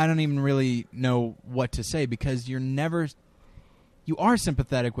don't even really know what to say, because you are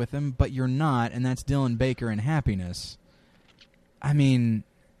sympathetic with him, but you're not, and that's Dylan Baker in Happiness. I mean,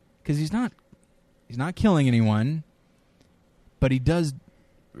 because he's not killing anyone, but he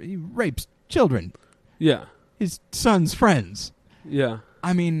rapes children. Yeah. His son's friends. Yeah.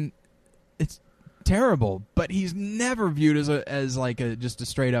 I mean, it's terrible, but he's never viewed as just a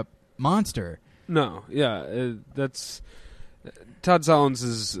straight up monster. No. Yeah. That's Todd Solondz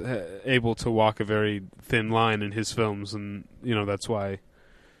is able to walk a very thin line in his films, and that's why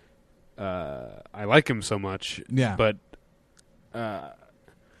I like him so much. Yeah. But I'm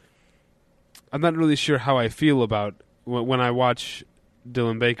not really sure how I feel about when I watch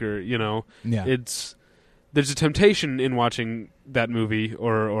Dylan Baker. Yeah. There's a temptation in watching that movie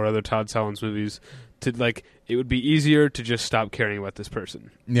or other Todd Solondz movies to it would be easier to just stop caring about this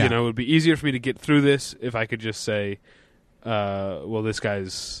person. Yeah. It would be easier for me to get through this if I could just say, well, this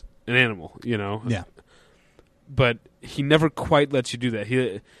guy's an animal, Yeah. But he never quite lets you do that.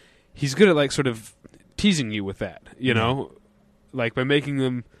 He's good at sort of teasing you with that, like by making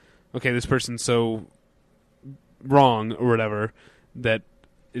them, okay, this person's so wrong or whatever that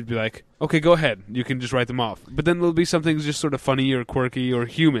it'd be like, okay, go ahead, you can just write them off. But then there'll be something just sort of funny or quirky or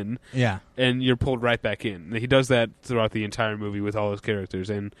human, yeah, and you're pulled right back in. He does that throughout the entire movie with all his characters,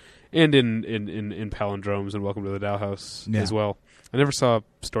 and in Palindromes and Welcome to the Dollhouse as well. I never saw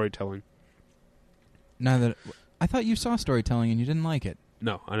Storytelling. Now that I thought you saw Storytelling and you didn't like it.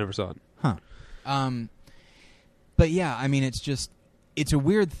 No, I never saw it. Huh. But yeah, I mean, it's a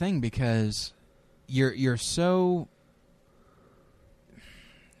weird thing because you're so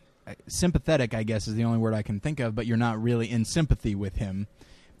sympathetic, I guess is the only word I can think of, but you're not really in sympathy with him.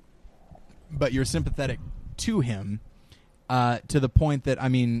 But you're sympathetic to him to the point that, I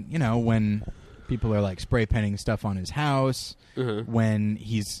mean, when people are spray painting stuff on his house, when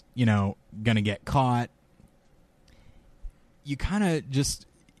he's, going to get caught, you kind of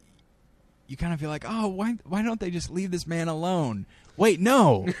feel like, oh, why don't they just leave this man alone? Wait,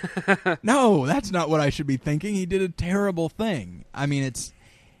 no. No, that's not what I should be thinking. He did a terrible thing. I mean, it's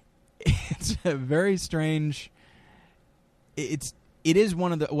a very strange. It is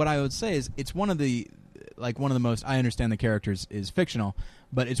one of the, what I would say is it's one of the most, I understand the characters is fictional,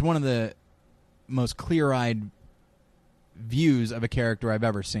 but it's one of the most clear-eyed views of a character I've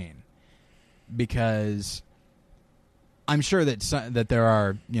ever seen, because I'm sure that there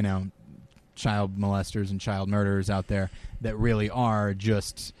are, child molesters and child murderers out there that really are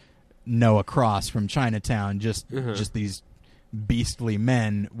just Noah Cross from Chinatown, just these beastly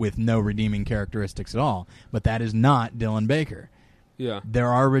men with no redeeming characteristics at all. But that is not Dylan Baker. Yeah. There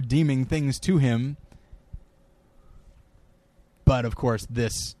are redeeming things to him, but of course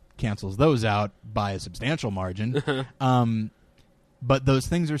this cancels those out by a substantial margin. But those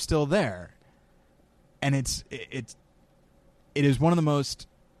things are still there, and it is one of the most.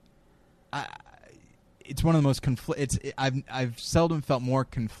 It's one of the most I've seldom felt more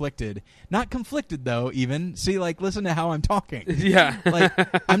conflicted. Not conflicted though, even. See, listen to how I'm talking. Yeah.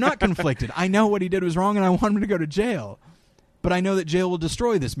 I'm not conflicted. I know what he did was wrong, and I want him to go to jail. But I know that jail will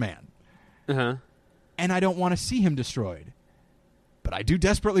destroy this man. And I don't want to see him destroyed. But I do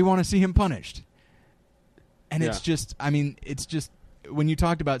desperately want to see him punished. And it's just, when you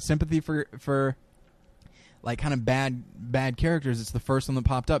talked about sympathy for kind of bad characters, it's the first one that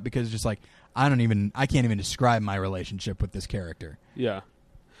popped up, because just I can't even describe my relationship with this character. Yeah.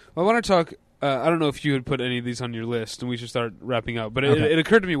 Well, I want to talk, I don't know if you had put any of these on your list, and we should start wrapping up, but it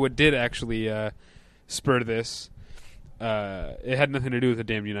occurred to me what did actually spur this. It had nothing to do with The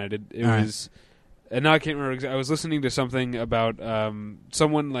Damned United. It was, and now I can't remember, I was listening to something about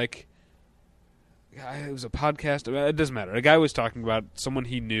someone it was a podcast, it doesn't matter. A guy was talking about someone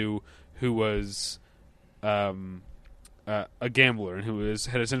he knew who was a gambler and who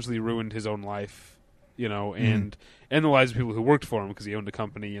had essentially ruined his own life, and the lives of people who worked for him because he owned a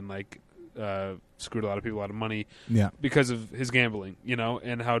company and screwed a lot of people out of money because of his gambling,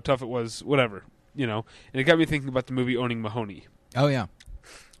 and how tough it was, whatever, and it got me thinking about the movie Owning Mahoney. Oh yeah,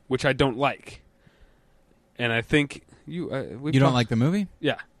 which I don't like, and I think you don't like the movie?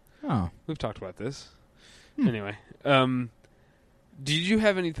 Yeah. Oh, we've talked about this. Anyway, did you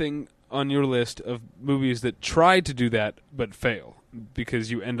have anything on your list of movies that try to do that but fail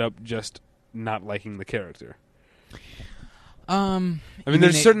because you end up just not liking the character?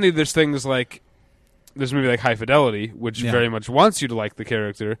 There's things like there's a movie like High Fidelity, which very much wants you to like the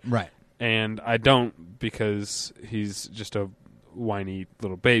character, right? And I don't because he's just a whiny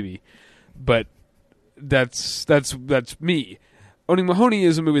little baby. But that's me. Owning Mahoney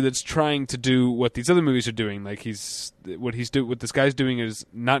is a movie that's trying to do what these other movies are doing. Like what this guy's doing is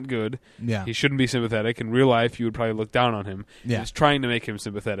not good. Yeah. He shouldn't be sympathetic. In real life, you would probably look down on him. Yeah. He's trying to make him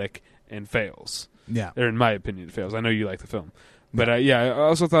sympathetic and fails. Yeah. Or in my opinion, it fails. I know you like the film. But I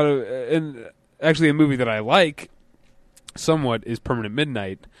also thought actually a movie that I like somewhat is Permanent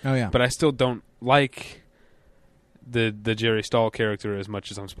Midnight. Oh yeah. But I still don't like the Jerry Stahl character as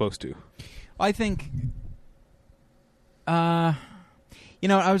much as I'm supposed to. I think I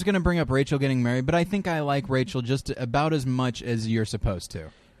was going to bring up Rachel getting married, but I think I like Rachel just about as much as you're supposed to.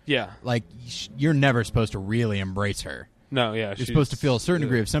 Yeah. Like, you're never supposed to really embrace her. No, yeah. You're supposed to feel a certain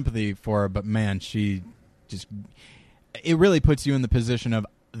degree of sympathy for her, but man, it really puts you in the position of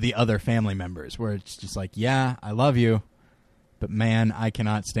the other family members, where it's just like, yeah, I love you, but man, I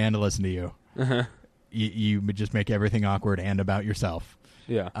cannot stand to listen to you. Uh-huh. You would just make everything awkward and about yourself.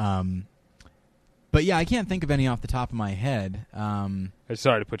 Yeah. But yeah, I can't think of any off the top of my head.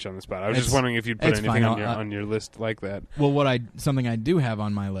 Sorry to put you on the spot. I was just wondering if you'd put anything on your list like that. Well, something I do have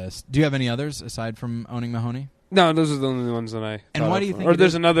on my list. Do you have any others aside from Owning Mahoney? No, those are the only ones that I. And why do you think? Or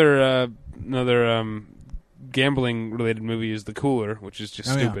there's another gambling related movie is The Cooler, which is just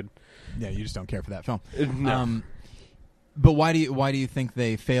stupid. Yeah, you just don't care for that film. No. But why do you think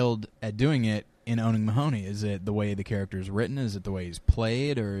they failed at doing it in Owning Mahoney? Is it the way the character is written? Is it the way he's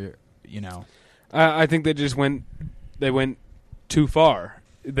played? Or I think they went too far.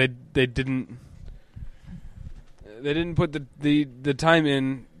 They didn't put the time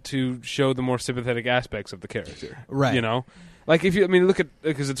in to show the more sympathetic aspects of the character. Right. Like look at,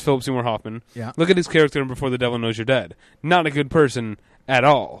 because it's Philip Seymour Hoffman. Yeah. Look at his character in Before the Devil Knows You're Dead. Not a good person at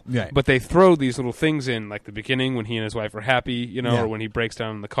all. Right. But they throw these little things in, like the beginning when he and his wife are happy, or when he breaks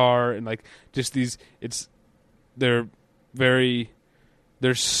down in the car, and like just these. They're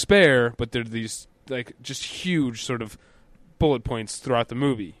spare, but they're these like just huge sort of bullet points throughout the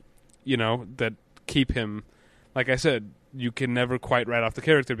movie, that keep him. Like I said, you can never quite write off the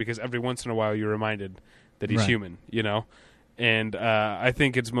character because every once in a while you're reminded that he's human, And I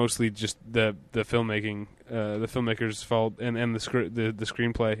think it's mostly just the filmmaking, the filmmaker's fault, and the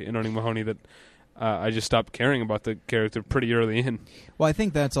screenplay in Owning Mahoney that I just stopped caring about the character pretty early in. Well, I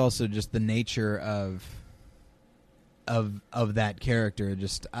think that's also just the nature of that character.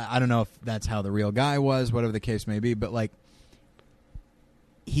 Just I don't know if that's how the real guy was, whatever the case may be, but like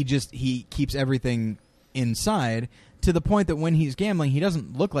he keeps everything inside to the point that when he's gambling, he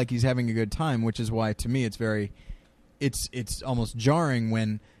doesn't look like he's having a good time, which is why to me it's almost jarring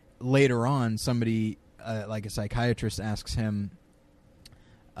when later on somebody like a psychiatrist asks him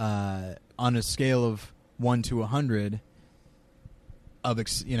on a scale of 1 to 100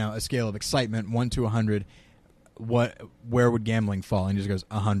 a scale of excitement 1 to 100, where would gambling fall? And he just goes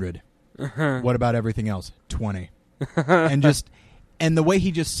 100. What about everything else? 20. and the way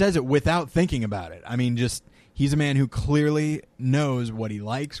he just says it without thinking about it. I mean, he's a man who clearly knows what he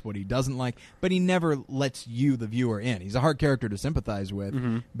likes, what he doesn't like, but he never lets you, the viewer, in. He's a hard character to sympathize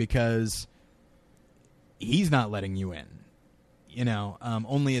with because he's not letting you in.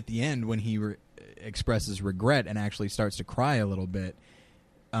 Only at the end when he expresses regret and actually starts to cry a little bit,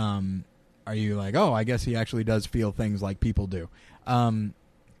 are you like, oh, I guess he actually does feel things like people do.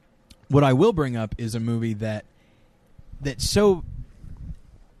 What I will bring up is a movie that so...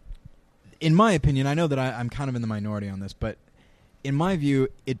 In my opinion, I know that I'm kind of in the minority on this, but in my view,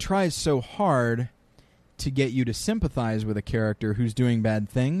 it tries so hard to get you to sympathize with a character who's doing bad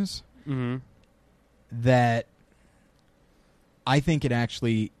things that I think it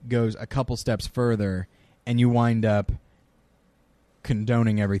actually goes a couple steps further, and you wind up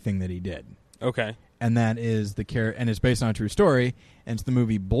condoning everything that he did. Okay. And that is and it's based on a true story, and it's the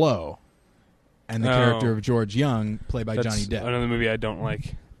movie Blow, and the character of George Young, played by Johnny Depp. Another movie I don't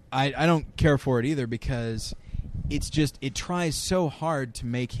like. I don't care for it either because it tries so hard to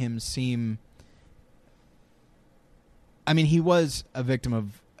make him seem... I mean, he was a victim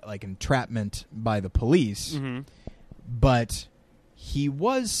of like entrapment by the police, but he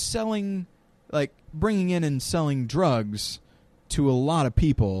was selling, like bringing in and selling drugs to a lot of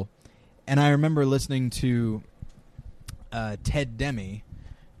people. And I remember listening to Ted Demme,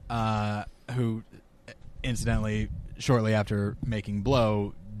 who incidentally shortly after making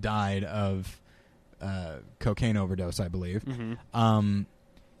Blow died of cocaine overdose, I believe.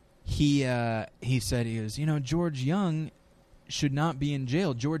 He said, he was, George Young should not be in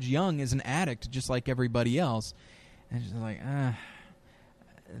jail. George Young is an addict just like everybody else. And it's like,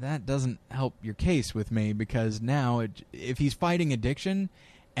 that doesn't help your case with me, because now if he's fighting addiction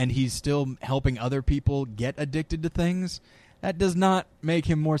and he's still helping other people get addicted to things, that does not make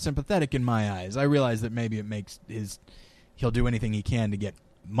him more sympathetic in my eyes. I realize that maybe it makes he'll do anything he can to get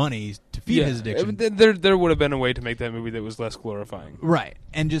money to feed his addiction. There would have been a way to make that movie that was less glorifying, right?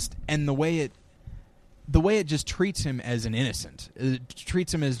 And the way it just treats him as an innocent. It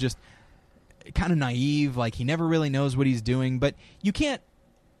treats him as just kind of naive, like he never really knows what he's doing. But you can't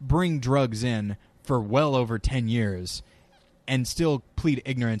bring drugs in for well over 10 years and still plead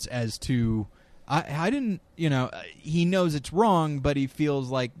ignorance as to I didn't, he knows it's wrong, but he feels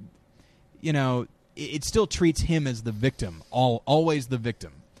like, it still treats him as the victim, always the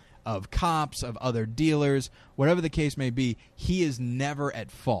victim of cops, of other dealers, whatever the case may be. He is never at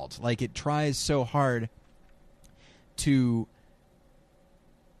fault. Like, it tries so hard to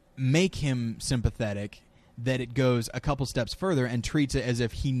make him sympathetic that it goes a couple steps further and treats it as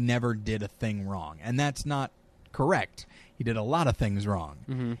if he never did a thing wrong. And that's not correct. He did a lot of things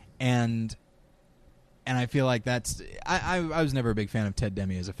wrong. And I feel like that's... I was never a big fan of Ted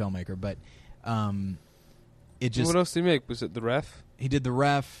Demme as a filmmaker, but it just... What else did he make? Was it The Ref? He did The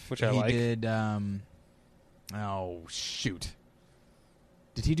Ref. Which I like. He did... oh, shoot.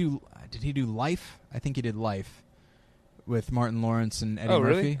 Did he do Life? I think he did Life with Martin Lawrence and Eddie Murphy. Oh,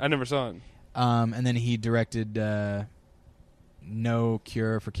 really? I never saw it. And then he directed No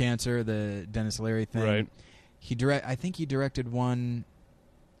Cure for Cancer, the Dennis Leary thing. Right. I think he directed one...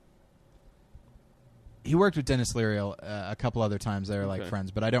 He worked with Dennis Leary a couple other times. They were like friends,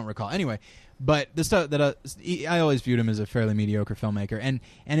 but I don't recall. Anyway, but the stuff that I always viewed him as a fairly mediocre filmmaker. And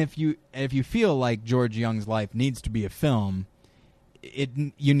if you feel like George Young's life needs to be a film,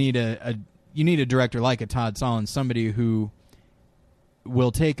 you need a director like a Todd Solondz, somebody who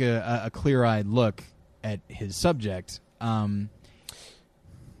will take a clear-eyed look at his subject.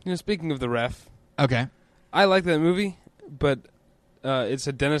 Speaking of The Ref, okay, I like that movie, but. It's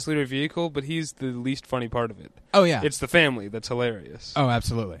a Dennis Leary vehicle, but he's the least funny part of it. Oh, yeah. It's the family that's hilarious. Oh,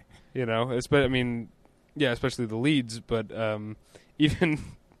 absolutely. Especially the leads, but even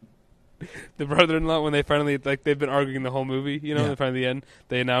the brother-in-law, when they finally, like, they've been arguing the whole movie, and finally at the end,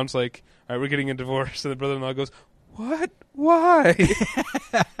 they announce, like, all right, we're getting a divorce, and the brother-in-law goes, what? Why?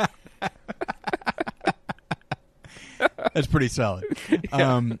 That's pretty solid.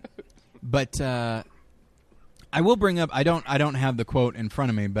 Yeah. But I will bring up. I don't have the quote in front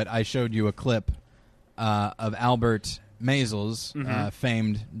of me, but I showed you a clip of Albert Maysles,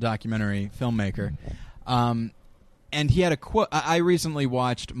 famed documentary filmmaker, and he had a quote. I recently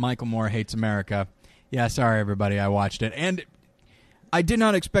watched Michael Moore Hates America. Yeah, sorry everybody, I watched it, and I did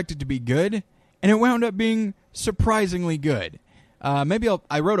not expect it to be good, and it wound up being surprisingly good. Maybe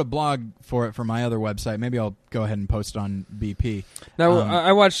I wrote a blog for it for my other website. Maybe I'll go ahead and post it on BP. Now,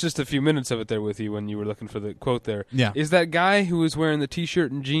 I watched just a few minutes of it there with you when you were looking for the quote there. Yeah. Is that guy who was wearing the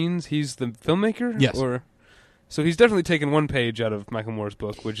T-shirt and jeans, he's the filmmaker? Yes. So he's definitely taken one page out of Michael Moore's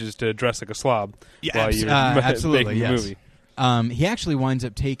book, which is to dress like a slob while you're absolutely, making the movie. He actually winds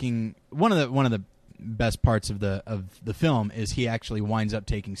up taking... One of the best parts of the film is he actually winds up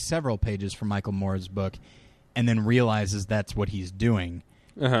taking several pages from Michael Moore's book and then realizes that's what he's doing.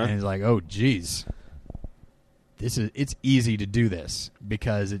 And he's like, oh, geez. It's easy to do this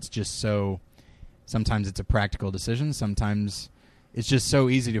because it's just so... Sometimes it's a practical decision. Sometimes it's just so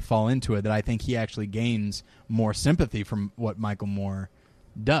easy to fall into it that I think he actually gains more sympathy from what Michael Moore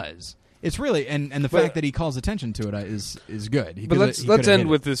does. It's really... And the fact that he calls attention to it is good. But let's end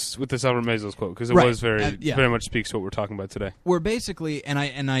with this Albert Maysles quote, because it was very much speaks to what we're talking about today. We're basically... And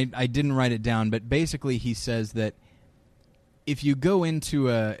I didn't write it down, but basically he says that if you go into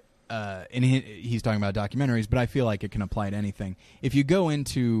and he's talking about documentaries, but I feel like it can apply to anything. If you go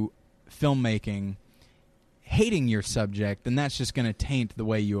into filmmaking hating your subject, then that's just going to taint the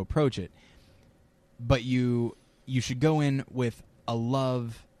way you approach it. But you should go in with a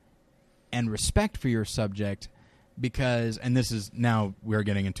love and respect for your subject because, and this is now we're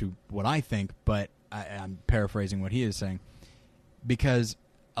getting into what I think, but I'm paraphrasing what he is saying, because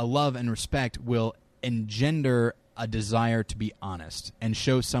a love and respect will engender a desire to be honest and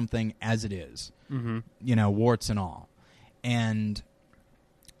show something as it is, warts and all, and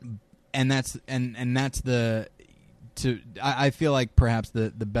that's the. I feel like perhaps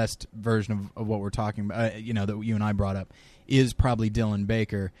the best version of what we're talking about, that you and I brought up, is probably Dylan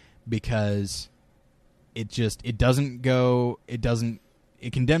Baker, because it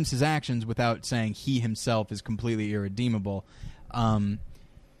condemns his actions without saying he himself is completely irredeemable.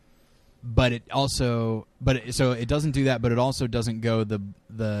 But it doesn't do that, but it also doesn't go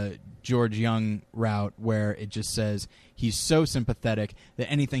the George Young route where it just says he's so sympathetic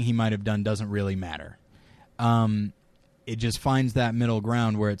that anything he might have done doesn't really matter. It just finds that middle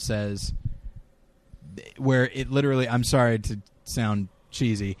ground where it says, where it literally, I'm sorry to sound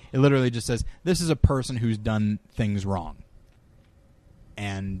cheesy, it literally just says, this is a person who's done things wrong.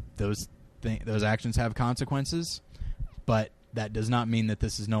 And those actions have consequences, but that does not mean that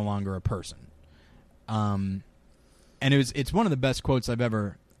this is no longer a person. And it's one of the best quotes I've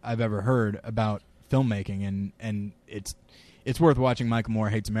ever heard about filmmaking, and it's worth watching Michael Moore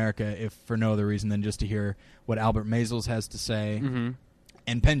Hates America, if for no other reason than just to hear what Albert Maysles has to say. Mm-hmm.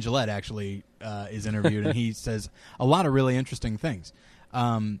 And Penn Jillette actually is interviewed, and he says a lot of really interesting things.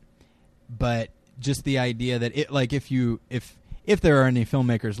 But just the idea that if there are any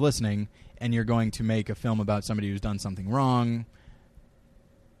filmmakers listening, and you're going to make a film about somebody who's done something wrong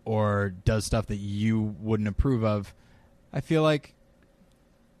or does stuff that you wouldn't approve of, I feel like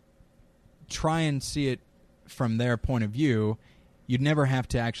try and see it from their point of view. You'd never have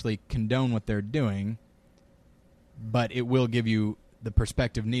to actually condone what they're doing, but it will give you the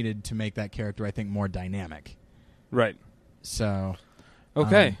perspective needed to make that character, I think, more dynamic. Right. So,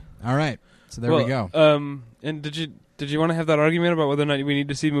 okay. All right. So there we go. And did you want to have that argument about whether or not we need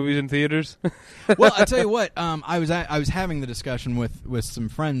to see movies in theaters? Well, I tell you what. I was having the discussion with some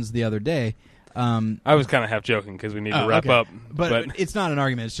friends the other day. I was kind of half joking because we need to wrap up. But it's not an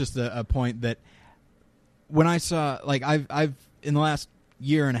argument. It's just a point that when I saw, like, I've in the last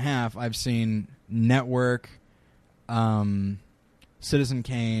year and a half, I've seen Network, Citizen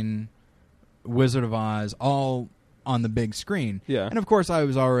Kane, Wizard of Oz, all on the big screen. Yeah. And of course, I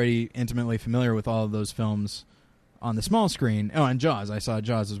was already intimately familiar with all of those films on the small screen. Oh, and Jaws. I saw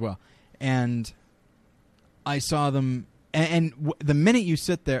Jaws as well. And I saw them, and the minute you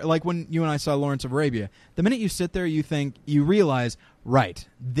sit there, like when you and I saw Lawrence of Arabia, the minute you sit there, you realize, right,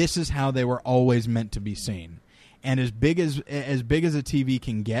 this is how they were always meant to be seen. And as big as a TV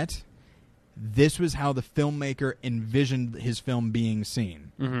can get, this was how the filmmaker envisioned his film being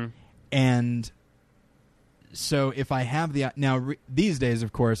seen. Mm-hmm. And so if I have these days,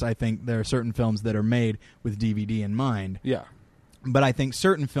 of course, I think there are certain films that are made with DVD in mind. Yeah. But I think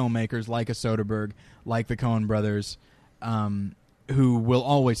certain filmmakers, like a Soderbergh, like the Coen brothers, who will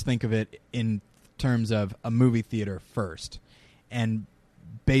always think of it in terms of a movie theater first. And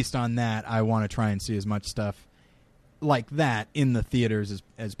based on that, I want to try and see as much stuff like that in the theaters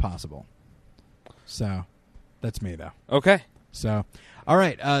as possible. So that's me, though. Okay. So, all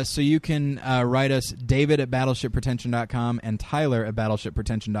right. So you can write us, David at BattleshipPretension.com and Tyler at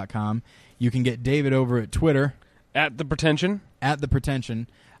BattleshipPretension.com. You can get David over at Twitter. At The Pretension. At The Pretension.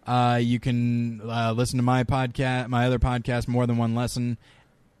 You can listen to my podcast, my other podcast, More Than One Lesson,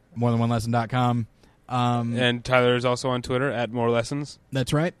 morethanonelesson.com. And Tyler is also on Twitter at More Lessons.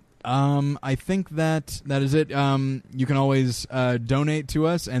 That's right. I think that is it. You can always donate to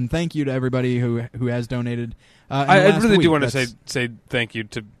us, and thank you to everybody who has donated. I really do want to say thank you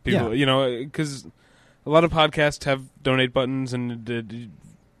to people, because a lot of podcasts have donate buttons, and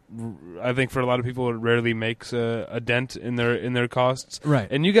I think for a lot of people it rarely makes a dent in their costs. Right.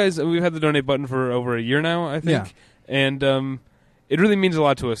 And you guys, we've had the donate button for over a year now, I think. Yeah. And it really means a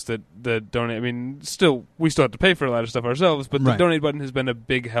lot to us that the donate. I mean, we still have to pay for a lot of stuff ourselves, but the donate button has been a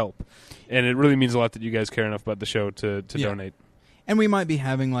big help, and it really means a lot that you guys care enough about the show to donate. And we might be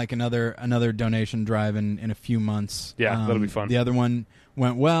having like another donation drive in a few months. Yeah, that'll be fun. The other one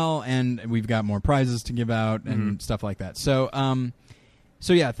went well, and we've got more prizes to give out and stuff like that. So,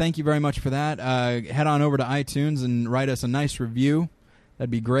 yeah, thank you very much for that. Head on over to iTunes and write us a nice review.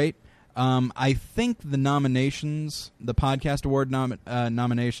 That'd be great. I think the nominations, the podcast award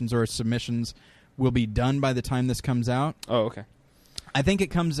nominations or submissions, will be done by the time this comes out. Oh, okay. I think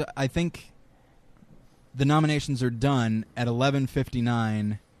the nominations are done at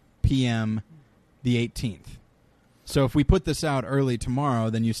 11:59 p.m. the 18th. So if we put this out early tomorrow,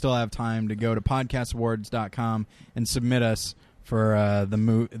 then you still have time to go to podcastawards.com and submit us for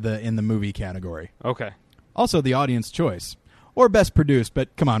in the movie category. Okay. Also, the audience choice. Or best produced,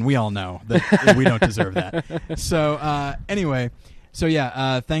 but come on, we all know that we don't deserve that. So anyway, So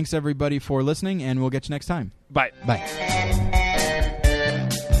yeah, thanks everybody for listening, and we'll get you next time. Bye. Bye.